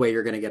no way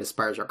you're going to get a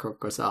Spires or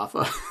Carcosa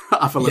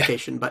off a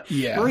location. But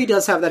Marie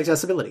does have that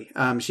accessibility.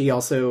 She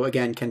also,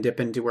 again, can dip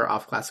into her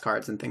off-class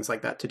cards and things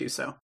like that to do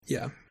so.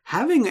 Yeah.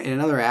 Having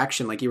another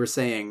action, like you were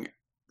saying,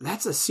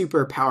 that's a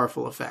super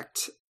powerful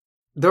effect.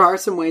 There are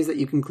some ways that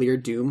you can clear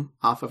Doom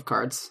off of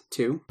cards,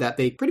 too, that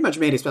they pretty much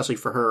made especially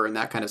for her in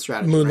that kind of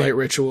strategy. Moonlight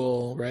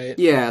Ritual, right?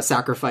 Yeah,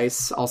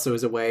 Sacrifice also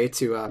is a way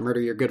to murder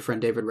your good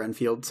friend David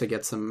Renfield to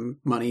get some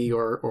money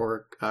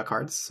or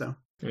cards. So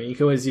you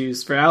can always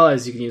use, for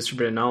allies, you can use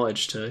Forbidden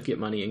Knowledge to get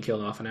money and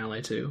kill off an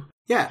ally, too.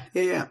 Yeah.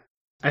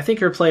 I think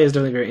her play is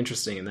definitely very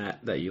interesting in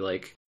that you,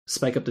 like,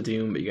 spike up the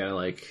Doom, but you gotta,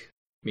 like,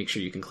 make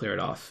sure you can clear it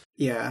off.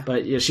 Yeah.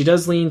 But, yeah, she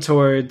does lean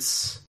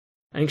towards...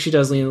 I think she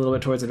does lean a little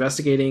bit towards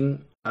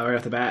investigating. Right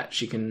off the bat,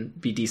 she can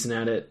be decent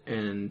at it,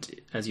 and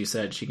as you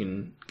said, she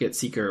can get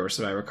Seeker or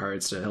Survivor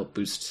cards to help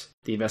boost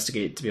the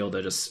Investigate to be able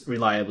to just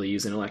reliably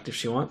use Intellect if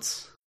she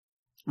wants.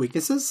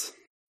 Weaknesses?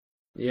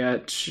 Yeah,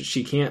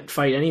 she can't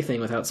fight anything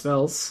without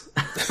spells.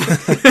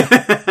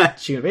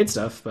 She can evade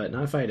stuff, but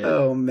not fight it.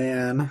 Oh,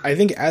 man. I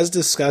think, as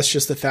discussed,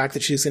 just the fact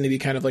that she's going to be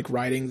kind of like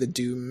riding the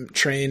Doom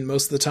train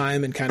most of the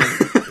time and kind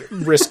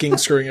of risking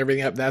screwing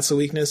everything up, that's a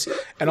weakness.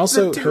 And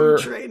also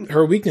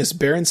her weakness,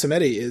 Baron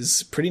Samedi,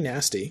 is pretty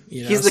nasty.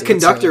 He's the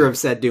conductor of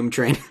said Doom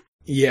train.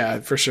 Yeah,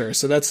 for sure.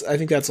 So I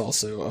think that's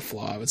also a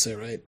flaw, I would say,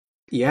 right?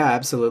 Yeah,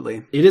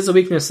 absolutely. It is a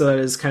weakness, so that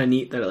is kind of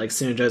neat that it like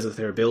synergizes with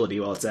their ability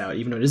while it's out.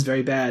 Even though it is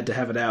very bad to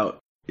have it out,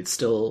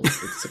 it's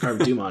a card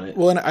with Doom on it.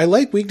 Well, and I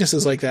like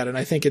weaknesses like that, and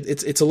I think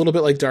it's a little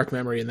bit like Dark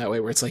Memory in that way,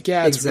 where it's like,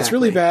 yeah, it's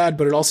really bad,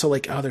 but it also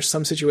like, there's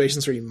some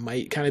situations where you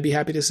might kind of be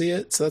happy to see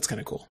it, so that's kind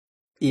of cool.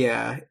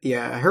 Yeah.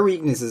 Her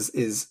weakness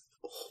is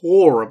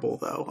horrible,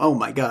 though. Oh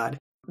my god.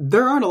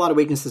 There aren't a lot of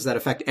weaknesses that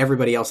affect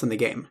everybody else in the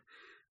game,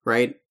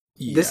 right?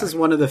 Yeah. This is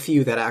one of the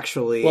few that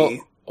actually... Well,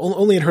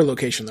 only in her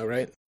location, though,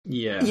 right?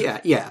 Yeah,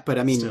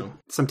 but still.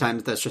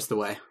 Sometimes that's just the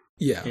way.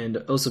 Yeah. And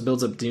also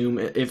builds up Doom.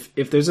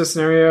 If there's a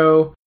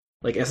scenario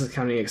like Essex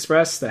County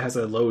Express that has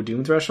a low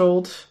Doom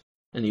threshold,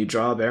 and you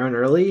draw a Baron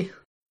early,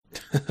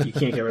 you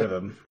can't get rid of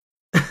him.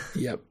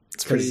 Yep.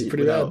 It's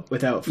pretty bad.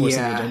 Without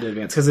forcing the agenda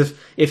advance. Because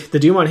if the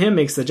Doom on him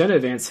makes the agenda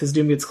advance, his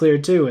Doom gets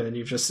cleared too, and then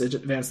you've just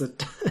advanced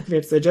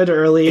the agenda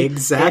early,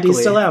 exactly. And he's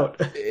still out.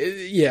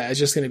 Yeah, it's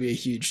just going to be a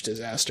huge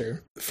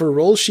disaster. For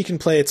roles she can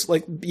play, it's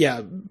like,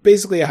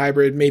 basically a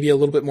hybrid, maybe a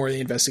little bit more in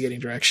the investigating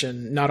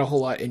direction. Not a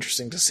whole lot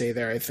interesting to say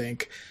there, I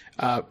think.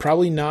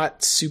 Probably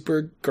not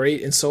super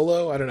great in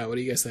solo. I don't know. What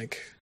do you guys think?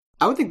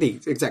 I would think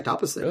the exact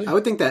opposite. Really? I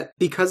would think that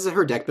because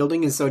her deck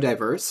building is so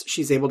diverse,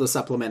 she's able to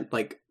supplement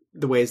like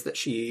the ways that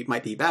she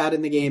might be bad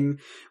in the game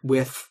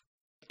with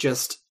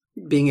just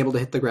being able to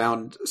hit the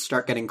ground,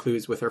 start getting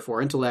clues with her 4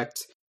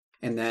 intellect,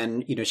 And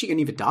then, she can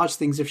even dodge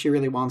things if she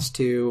really wants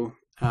to.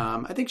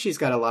 I think she's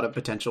got a lot of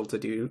potential to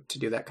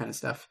do that kind of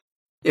stuff.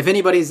 If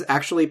anybody's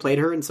actually played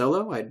her in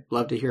solo, I'd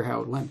love to hear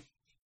how it went.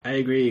 I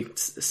agree.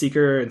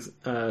 Seeker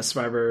and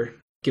Survivor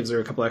gives her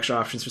a couple extra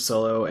options for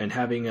solo, and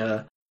having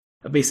a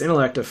base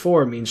intellect of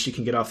 4 means she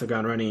can get off the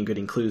ground running and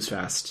getting clues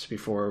fast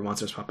before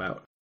monsters pop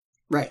out.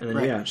 Right. And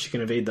then, she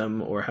can evade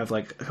them or have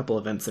like a couple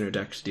events in her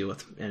deck to deal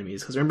with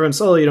enemies. Because remember, in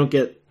solo, you don't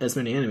get as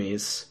many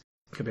enemies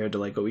compared to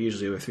like what we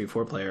usually do with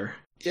 3-4 player.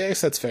 Yeah, I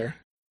guess that's fair.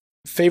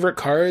 Favorite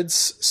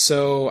cards?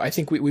 So I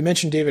think we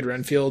mentioned David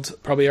Renfield,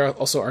 probably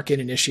also Arcane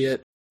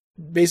Initiate.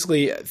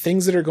 Basically,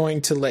 things that are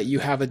going to let you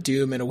have a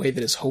Doom in a way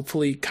that is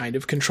hopefully kind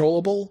of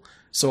controllable.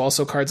 So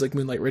also cards like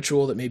Moonlight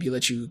Ritual that maybe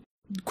let you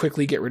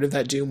quickly get rid of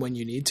that Doom when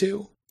you need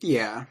to.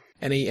 Yeah.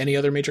 Any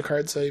other major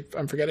cards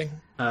I'm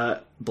forgetting?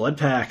 Blood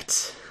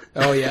Pact.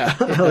 Oh, yeah.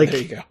 Like,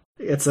 there you go.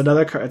 It's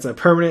another card. It's a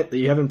permanent that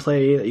you haven't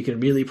played that you can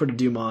immediately put a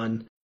Doom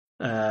on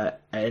at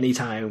any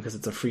time because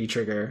it's a free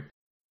trigger.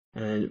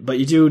 But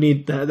you do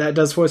need that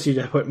does force you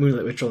to put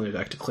Moonlight Ritual in your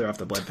deck to clear off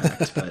the Blood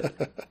Pact.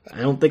 But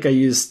I don't think I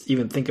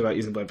even think about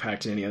using Blood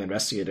Pact in any other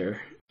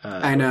investigator.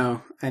 I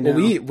know.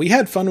 Well, we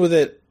had fun with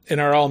it in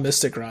our All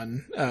Mystic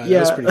run. That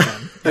was pretty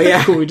fun. Oh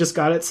yeah, we just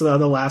got it so on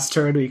the last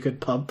turn we could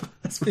pump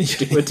as much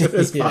Doom into it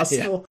as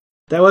possible.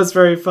 That was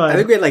very fun. I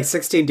think we had like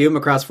 16 Doom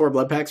across 4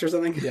 Blood Packs or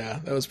something. Yeah,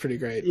 that was pretty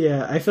great.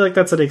 Yeah, I feel like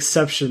that's an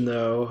exception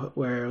though,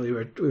 where we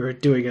were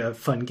doing a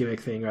fun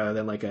gimmick thing rather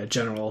than like a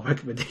general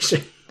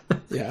recommendation.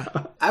 Yeah.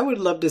 I would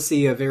love to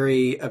see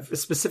a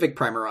specific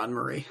primer on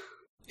Marie.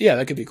 Yeah,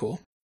 that could be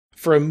cool.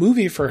 For a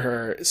movie for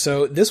her,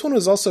 so this one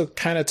was also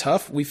kind of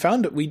tough. We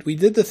found we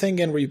did the thing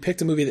again where you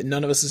picked a movie that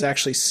none of us has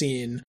actually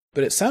seen,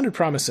 but it sounded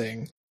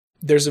promising.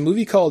 There's a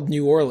movie called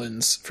New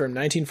Orleans from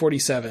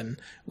 1947,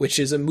 which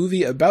is a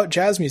movie about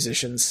jazz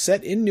musicians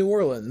set in New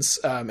Orleans.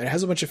 It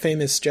has a bunch of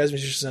famous jazz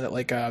musicians in it,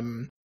 like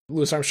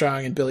Louis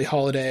Armstrong and Billie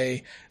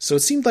Holiday. So it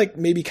seemed like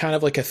maybe kind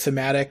of like a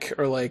thematic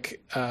or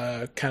like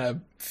kind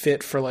of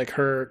fit for like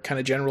her kind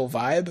of general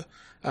vibe.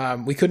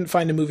 We couldn't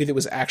find a movie that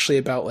was actually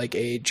about like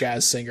a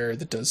jazz singer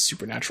that does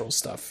supernatural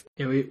stuff.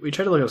 Yeah, we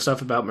tried to look up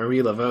stuff about Marie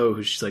Laveau,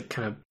 who she's like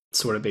kind of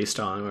sort of based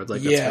on, or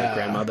like that's her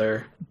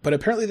grandmother. But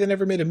apparently they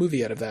never made a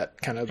movie out of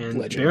that kind of and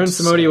legend. Baron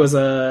Samedi was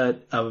a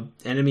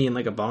enemy in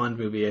like a Bond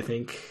movie, I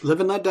think. Live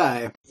and Let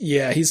Die.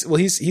 Yeah, he's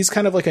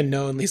kind of like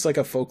he's like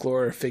a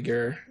folklore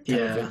figure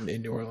kind of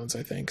in New Orleans,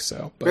 I think.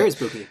 So very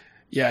spooky.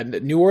 Yeah,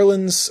 New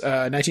Orleans,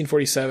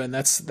 1947.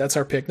 That's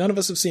our pick. None of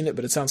us have seen it,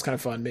 but it sounds kind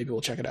of fun. Maybe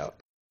we'll check it out.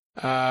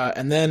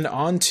 And then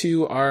on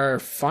to our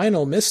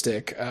final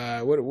Mystic.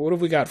 What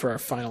have we got for our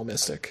final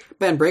Mystic?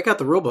 Ben, break out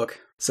the rulebook.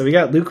 So we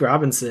got Luke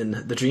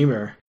Robinson, the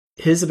Dreamer.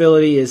 His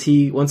ability is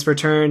once per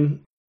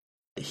turn,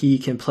 he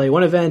can play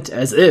one event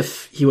as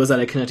if he was at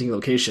a connecting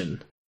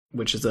location,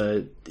 which is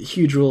a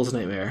huge rules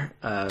nightmare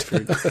for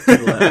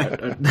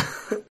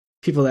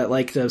people that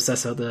like to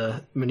obsess about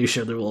the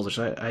minutiae of the rules, which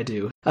I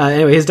do.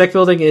 Anyway, his deck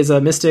building is a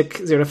Mystic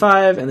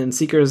 0-5, and then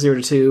Seeker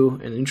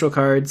 0-2, and neutral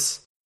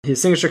cards. His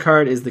signature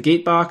card is the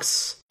Gate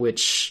Box,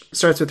 which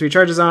starts with 3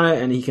 charges on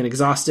it, and he can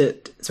exhaust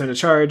it, spend a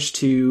charge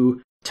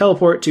to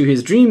teleport to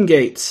his Dream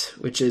Gate,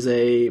 which is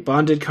a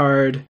bonded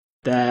card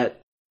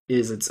that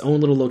is its own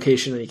little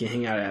location that he can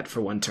hang out at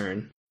for 1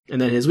 turn. And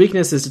then his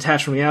weakness is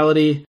Detach from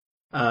Reality.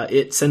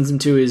 It sends him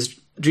to his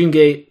Dream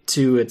Gate,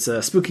 to its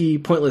spooky,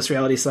 pointless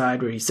reality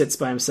side, where he sits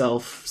by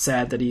himself,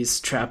 sad that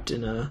he's trapped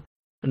in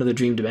another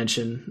dream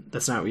dimension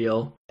that's not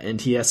real,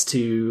 and he has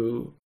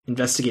to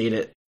investigate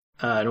it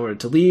in order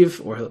to leave,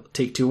 or he'll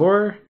take 2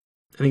 horror.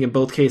 I think in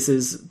both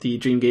cases, the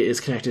Dream Gate is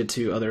connected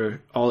to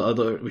all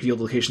other revealed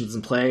locations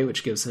in play,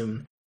 which gives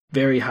him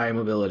very high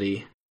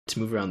mobility to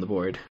move around the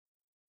board.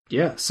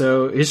 Yeah,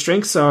 so his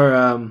strengths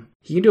are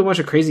he can do a bunch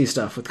of crazy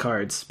stuff with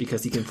cards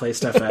because he can play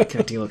stuff at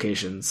connecting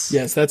locations.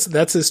 Yes,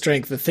 that's his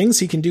strength. The things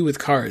he can do with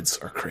cards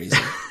are crazy.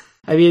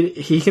 I mean,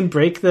 he can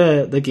break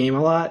the game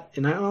a lot,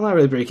 and not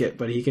really break it,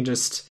 but he can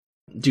just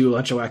do a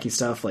bunch of wacky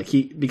stuff. Like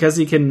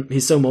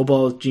he's so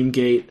mobile with Dream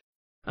Gate.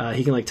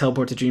 He can like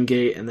teleport to Dream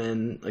Gate and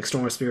then like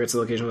Storm of Spirits to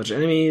the location of a bunch of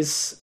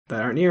enemies that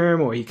aren't near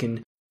him, or he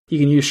can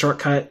use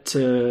Shortcut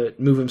to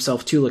move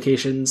himself to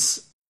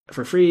locations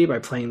for free by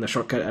playing the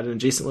shortcut at an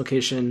adjacent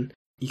location.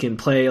 He can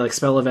play like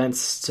spell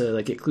events to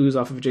like get clues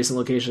off of adjacent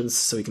locations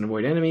so he can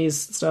avoid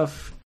enemies and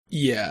stuff.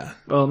 Yeah.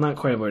 Well, not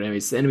quite avoid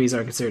enemies. The enemies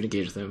aren't considered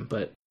engaged with him,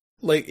 but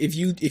like if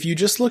you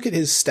just look at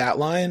his stat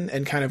line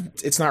and kind of,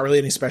 it's not really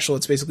any special,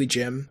 it's basically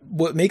Jim.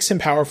 What makes him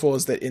powerful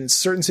is that in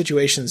certain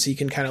situations he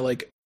can kind of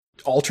like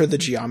alter the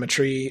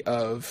geometry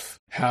of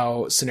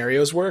how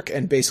scenarios work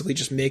and basically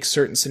just make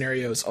certain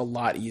scenarios a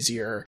lot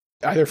easier,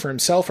 either for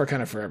himself or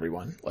kind of for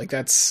everyone. Like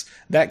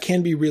that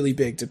can be really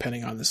big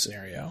depending on the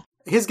scenario.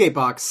 His Gate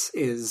Box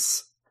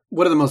is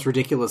one of the most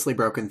ridiculously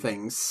broken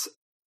things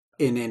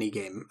in any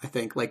game, I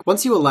think. Like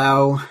once you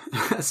allow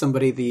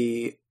somebody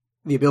the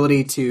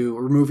ability to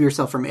remove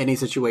yourself from any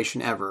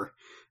situation ever,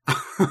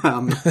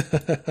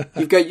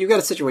 you've got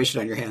a situation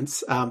on your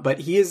hands. But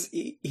he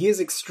is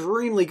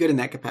extremely good in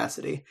that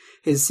capacity.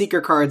 His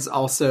Seeker card's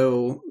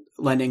also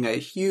lending a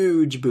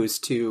huge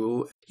boost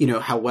to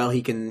how well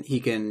he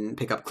can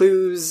pick up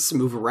clues,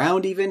 move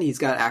around even. He's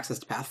got access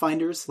to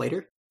Pathfinders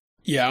later.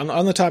 Yeah,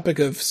 on the topic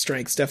of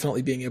strengths,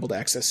 definitely being able to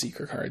access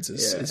secret cards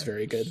is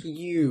very good.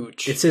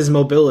 Huge. It's his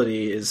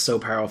mobility is so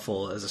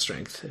powerful as a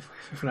strength,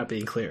 if we're not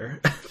being clear.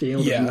 Being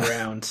able to move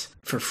around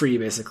for free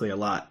basically a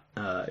lot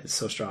is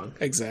so strong.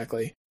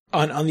 Exactly.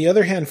 On the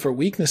other hand, for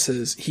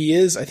weaknesses,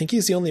 I think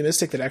he's the only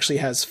mystic that actually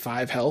has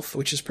 5 health,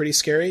 which is pretty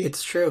scary.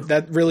 It's true.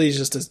 That really is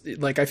just,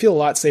 I feel a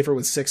lot safer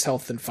with 6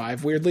 health than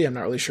 5, weirdly. I'm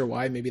not really sure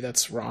why. Maybe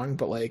that's wrong,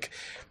 but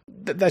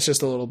that's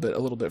just a little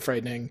bit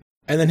frightening.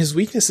 And then his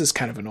weakness is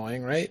kind of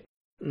annoying, right?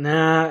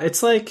 Nah,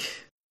 it's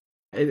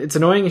it's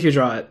annoying if you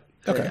draw it.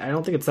 Okay. I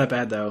don't think it's that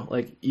bad though.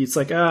 It's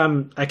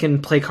I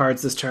can play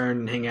cards this turn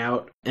and hang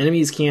out.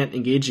 Enemies can't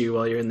engage you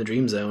while you're in the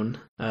dream zone,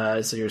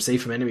 so you're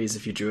safe from enemies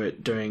if you drew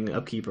it during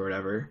upkeep or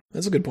whatever.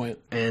 That's a good point.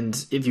 And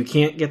if you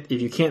can't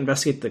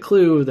investigate the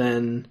clue,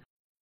 then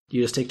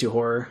you just take 2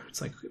 horror.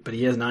 But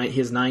he has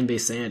 9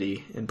 base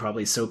sanity and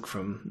probably soak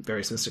from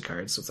various mystic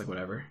cards, so it's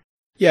whatever.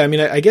 Yeah, I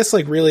mean, I guess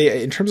really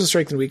in terms of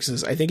strength and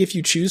weaknesses, I think if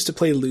you choose to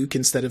play Luke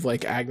instead of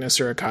Agnes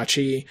or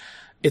Akachi,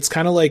 it's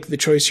kind of the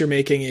choice you're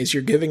making is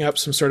you're giving up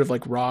some sort of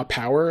raw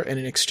power, and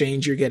in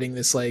exchange you're getting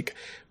this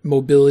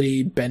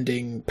mobility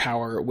bending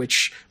power,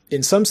 which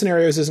in some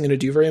scenarios isn't going to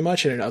do very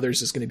much, and in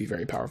others is going to be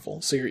very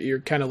powerful. So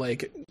you're kind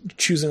of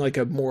choosing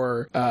a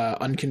more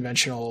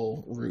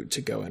unconventional route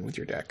to go in with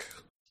your deck.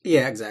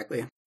 Yeah,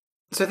 exactly.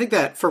 So I think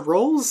that for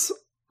roles,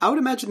 I would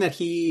imagine that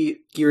he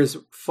gears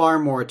far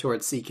more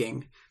towards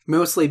Seeking,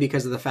 mostly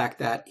because of the fact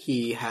that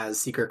he has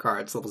secret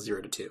cards level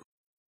 0 to 2.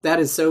 That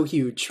is so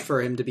huge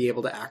for him to be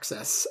able to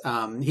access.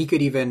 He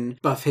could even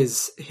buff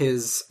his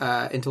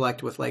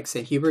intellect with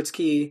St. Hubert's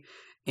Key,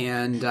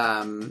 and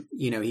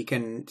he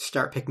can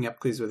start picking up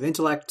clues with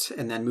intellect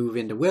and then move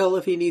into will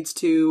if he needs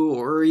to,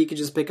 or he could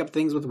just pick up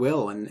things with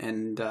will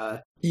and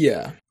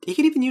yeah. He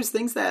could even use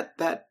things that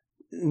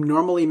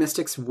normally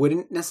mystics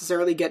wouldn't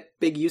necessarily get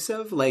big use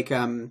of,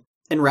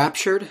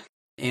 Enraptured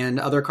and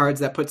other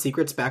cards that put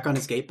secrets back on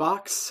his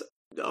gatebox.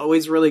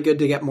 Always really good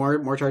to get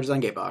more charges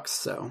on gatebox,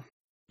 so...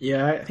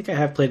 Yeah, I think I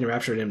have played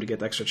Enraptured him to get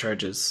the extra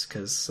charges,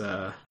 because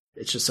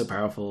it's just so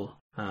powerful.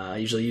 I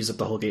usually use up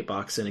the whole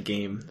gatebox in a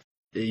game.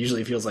 It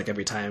usually feels like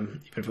every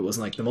time, even if it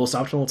wasn't the most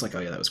optimal, it's oh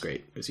yeah, that was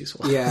great. It was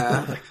useful.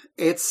 Yeah,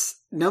 it's,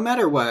 no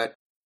matter what,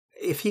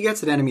 if he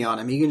gets an enemy on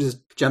him, he can just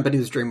jump into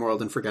his dream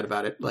world and forget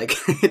about it.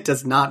 It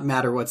does not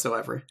matter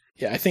whatsoever.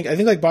 Yeah, I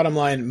think bottom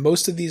line,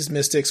 most of these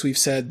mystics we've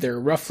said they're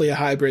roughly a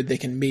hybrid. They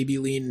can maybe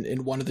lean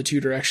in one of the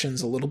 2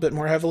 directions a little bit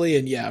more heavily.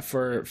 And yeah,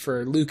 for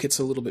Luke, it's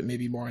a little bit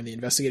maybe more in the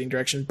investigating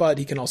direction, but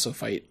he can also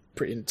fight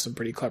in some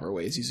pretty clever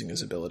ways using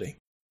his ability.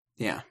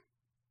 Yeah.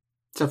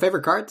 So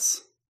favorite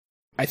cards?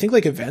 I think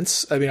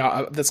events, I mean,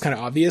 that's kind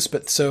of obvious,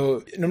 but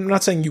so I'm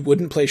not saying you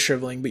wouldn't play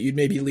Shriveling, but you'd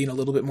maybe lean a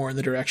little bit more in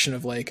the direction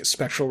of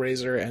Spectral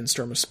Razor and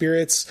Storm of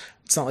Spirits.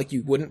 It's not like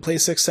you wouldn't play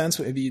Sixth Sense,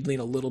 but maybe you'd lean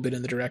a little bit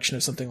in the direction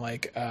of something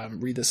like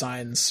Read the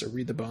Signs or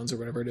Read the Bones or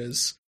whatever it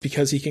is,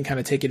 because he can kind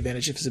of take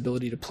advantage of his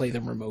ability to play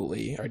them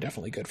remotely are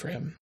definitely good for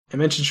him. I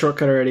mentioned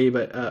Shortcut already,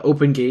 but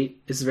Open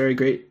Gate is very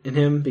great in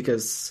him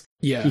because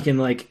he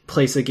can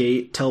place a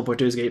gate, teleport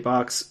to his gate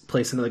box,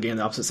 place another gate on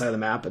the opposite side of the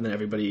map, and then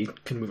everybody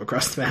can move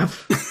across the map.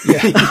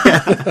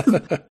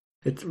 Yeah.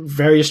 It's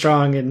very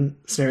strong in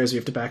scenarios where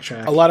you have to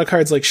backtrack. A lot of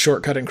cards like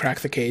Shortcut and Crack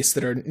the Case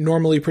that are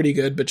normally pretty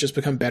good, but just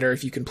become better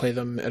if you can play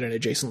them at an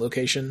adjacent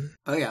location.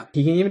 Oh yeah.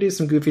 He can even do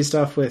some goofy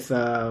stuff with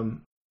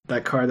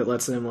that card that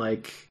lets him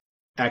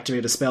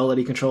activate a spell that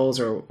he controls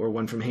or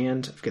one from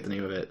hand. I forget the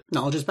name of it.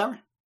 Knowledge is power?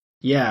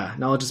 Yeah,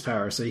 Knowledge is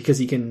power. So because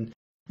he can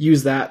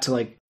use that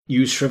to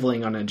use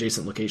Shriveling on an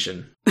adjacent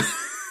location.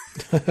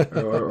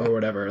 or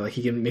whatever.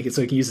 He can make it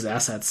so he can use his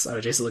assets on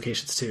adjacent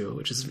locations too,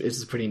 which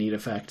is a pretty neat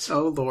effect.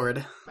 Oh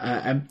lord.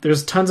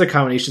 There's tons of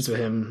combinations with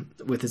him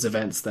with his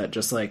events that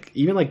just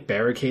even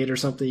Barricade or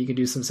something you can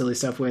do some silly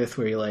stuff with,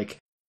 where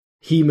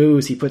he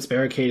moves, he puts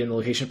Barricade in the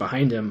location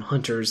behind him,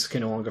 hunters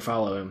can no longer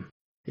follow him.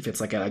 If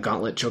it's at a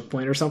gauntlet choke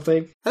point or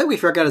something. I think we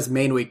forgot his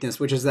main weakness,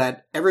 which is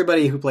that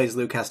everybody who plays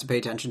Luke has to pay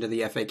attention to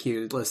the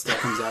FAQ list that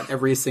comes out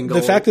every single...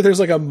 The fact that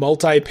there's a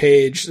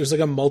multi-page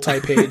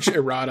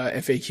errata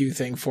FAQ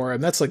thing for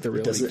him, that's the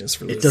real weakness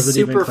for Luke. It doesn't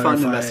Super even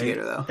fun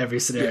investigator, though. Every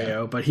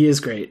scenario, but he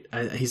is great.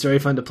 He's very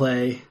fun to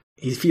play.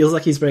 He feels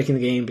like he's breaking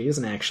the game, but he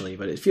isn't actually,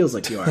 but it feels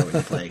like you are when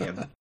you play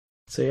him.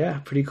 So yeah,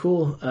 pretty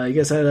cool. You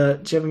guys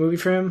did you have a movie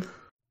for him?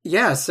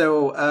 Yeah,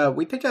 so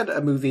we picked out a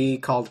movie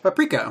called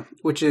Paprika,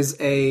 which is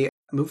a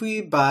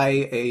movie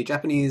by a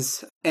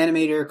Japanese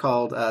animator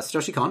called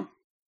Satoshi Kon.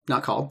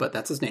 Not called, but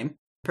that's his name.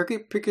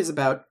 Paprika is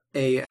about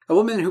a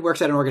woman who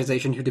works at an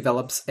organization who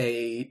develops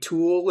a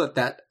tool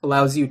that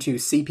allows you to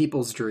see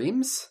people's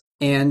dreams.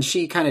 And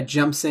she kind of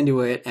jumps into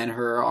it, and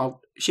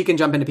she can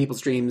jump into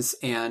people's dreams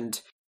and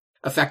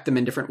affect them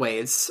in different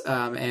ways.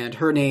 And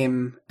her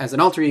name as an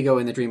alter ego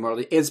in the dream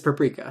world is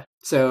Paprika.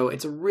 So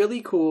it's a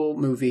really cool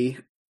movie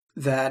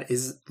that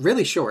is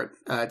really short.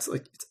 I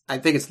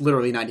think it's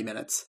literally 90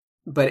 minutes.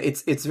 But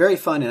it's very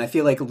fun, and I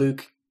feel like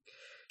Luke,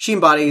 she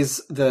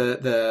embodies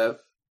the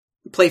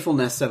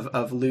playfulness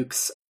of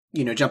Luke's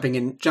jumping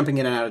in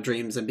and out of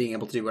dreams and being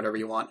able to do whatever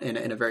you want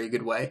in a very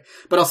good way.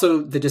 But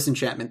also the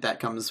disenchantment that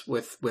comes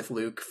with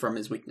Luke from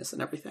his weakness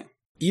and everything.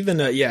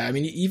 Even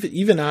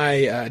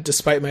I,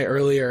 despite my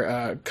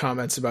earlier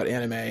comments about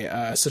anime,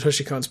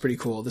 Satoshi Kon's pretty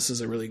cool. This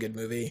is a really good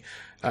movie.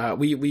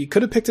 We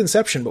could have picked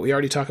Inception, but we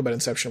already talk about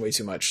Inception way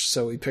too much,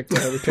 so we picked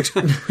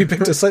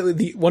a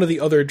slightly one of the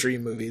other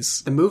Dream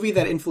movies, the movie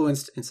that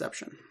influenced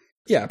Inception.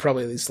 Yeah,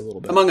 probably at least a little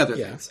bit, among other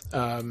things.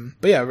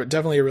 But yeah,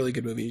 definitely a really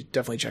good movie.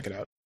 Definitely check it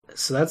out.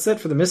 So that's it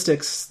for the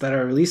Mystics that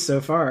are released so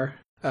far.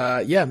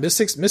 Yeah,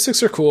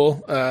 Mystics are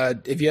cool.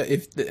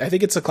 If I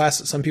think it's a class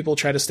that some people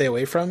try to stay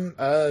away from,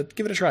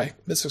 give it a try.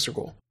 Mystics are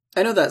cool.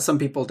 I know that some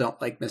people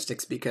don't like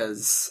Mystics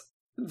because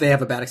they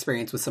have a bad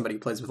experience with somebody who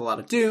plays with a lot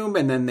of Doom,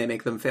 and then they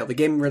make them fail the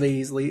game really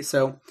easily.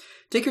 So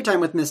take your time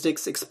with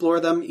Mystics,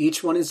 explore them.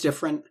 Each one is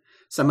different.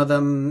 Some of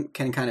them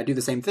can kind of do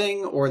the same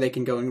thing, or they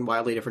can go in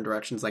wildly different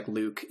directions, like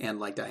Luke and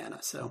like Diana.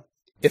 So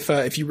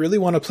if you really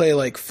want to play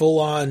like full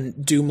on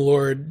Doom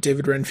Lord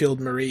David Renfield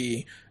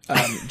Marie,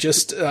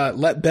 just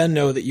let Ben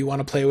know that you want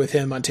to play with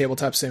him on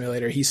Tabletop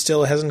Simulator. He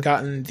still hasn't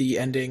gotten the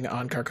ending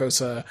on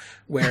Carcosa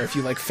where if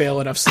you like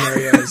fail enough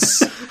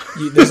scenarios,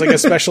 there's like a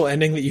special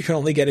ending that you can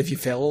only get if you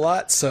fail a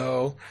lot.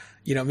 So,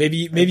 maybe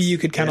you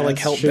could kind of like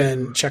help true.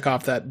 Ben check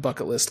off that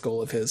bucket list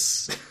goal of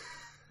his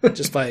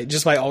just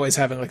by always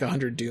having like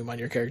 100 Doom on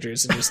your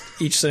characters, and just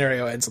each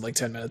scenario ends in like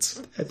 10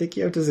 minutes. I think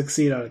you have to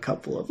succeed on a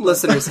couple of them.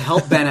 Listeners,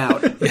 help Ben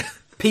out. Yeah.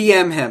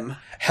 PM him.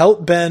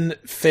 Help Ben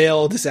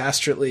fail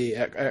disastrously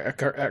at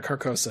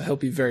Carcosa. He'll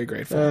be very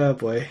grateful. Oh,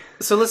 boy.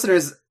 So,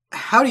 listeners,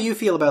 how do you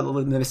feel about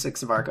the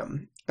Mystics of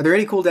Arkham? Are there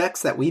any cool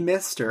decks that we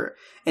missed, or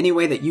any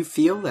way that you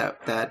feel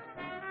that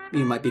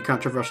might be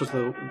controversial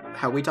to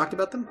how we talked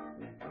about them?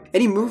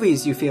 Any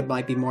movies you feel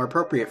might be more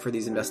appropriate for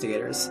these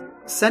investigators?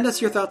 Send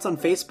us your thoughts on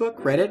Facebook,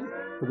 Reddit,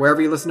 or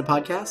wherever you listen to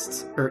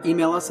podcasts, or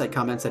email us at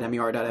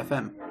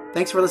comments@mur.fm.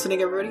 Thanks for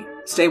listening, everybody.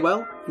 Stay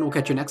well, and we'll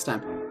catch you next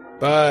time.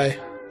 Bye.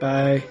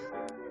 Bye.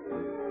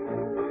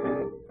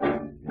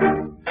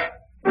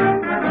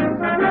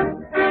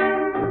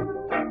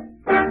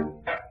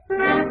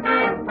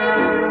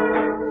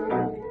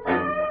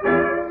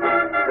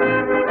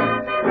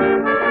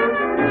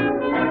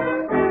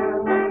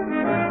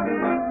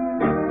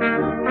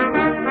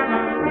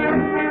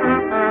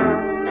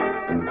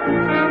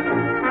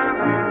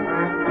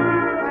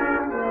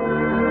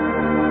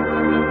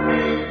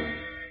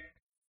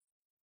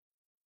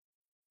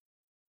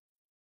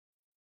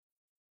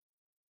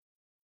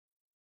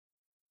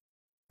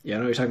 Yeah, I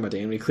know what you're talking about,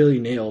 Dan. We clearly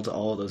nailed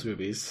all of those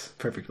movies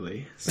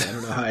perfectly. So I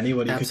don't know how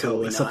anybody could come up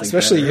with something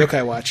especially better.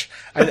 Yokai Watch.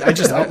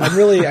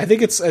 I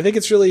think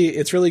it's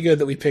really good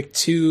that we picked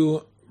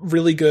two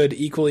really good,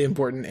 equally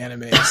important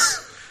animes.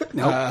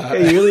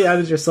 Hey, you really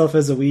outed yourself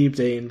as a weeb,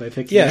 Dane, by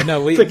picking. Yeah, no,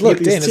 look,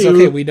 Dane, it's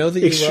okay. We know that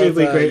you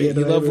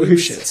love weeb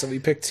shit, so we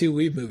picked two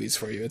weeb movies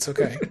for you. It's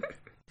okay.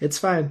 It's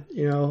fine,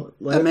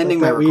 I'm ending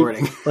my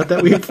recording. Let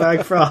that weeb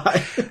flag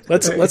fly.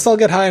 Let's all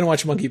get high and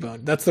watch Monkey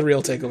Bone. That's the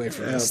real takeaway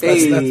from this.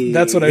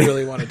 That's what I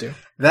really want to do.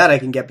 That I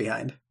can get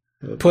behind.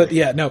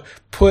 Okay.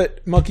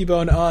 Put Monkey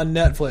Bone on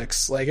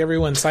Netflix. Like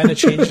everyone, sign a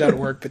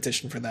change.org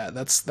petition for that.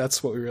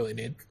 That's what we really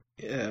need.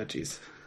 Yeah, jeez.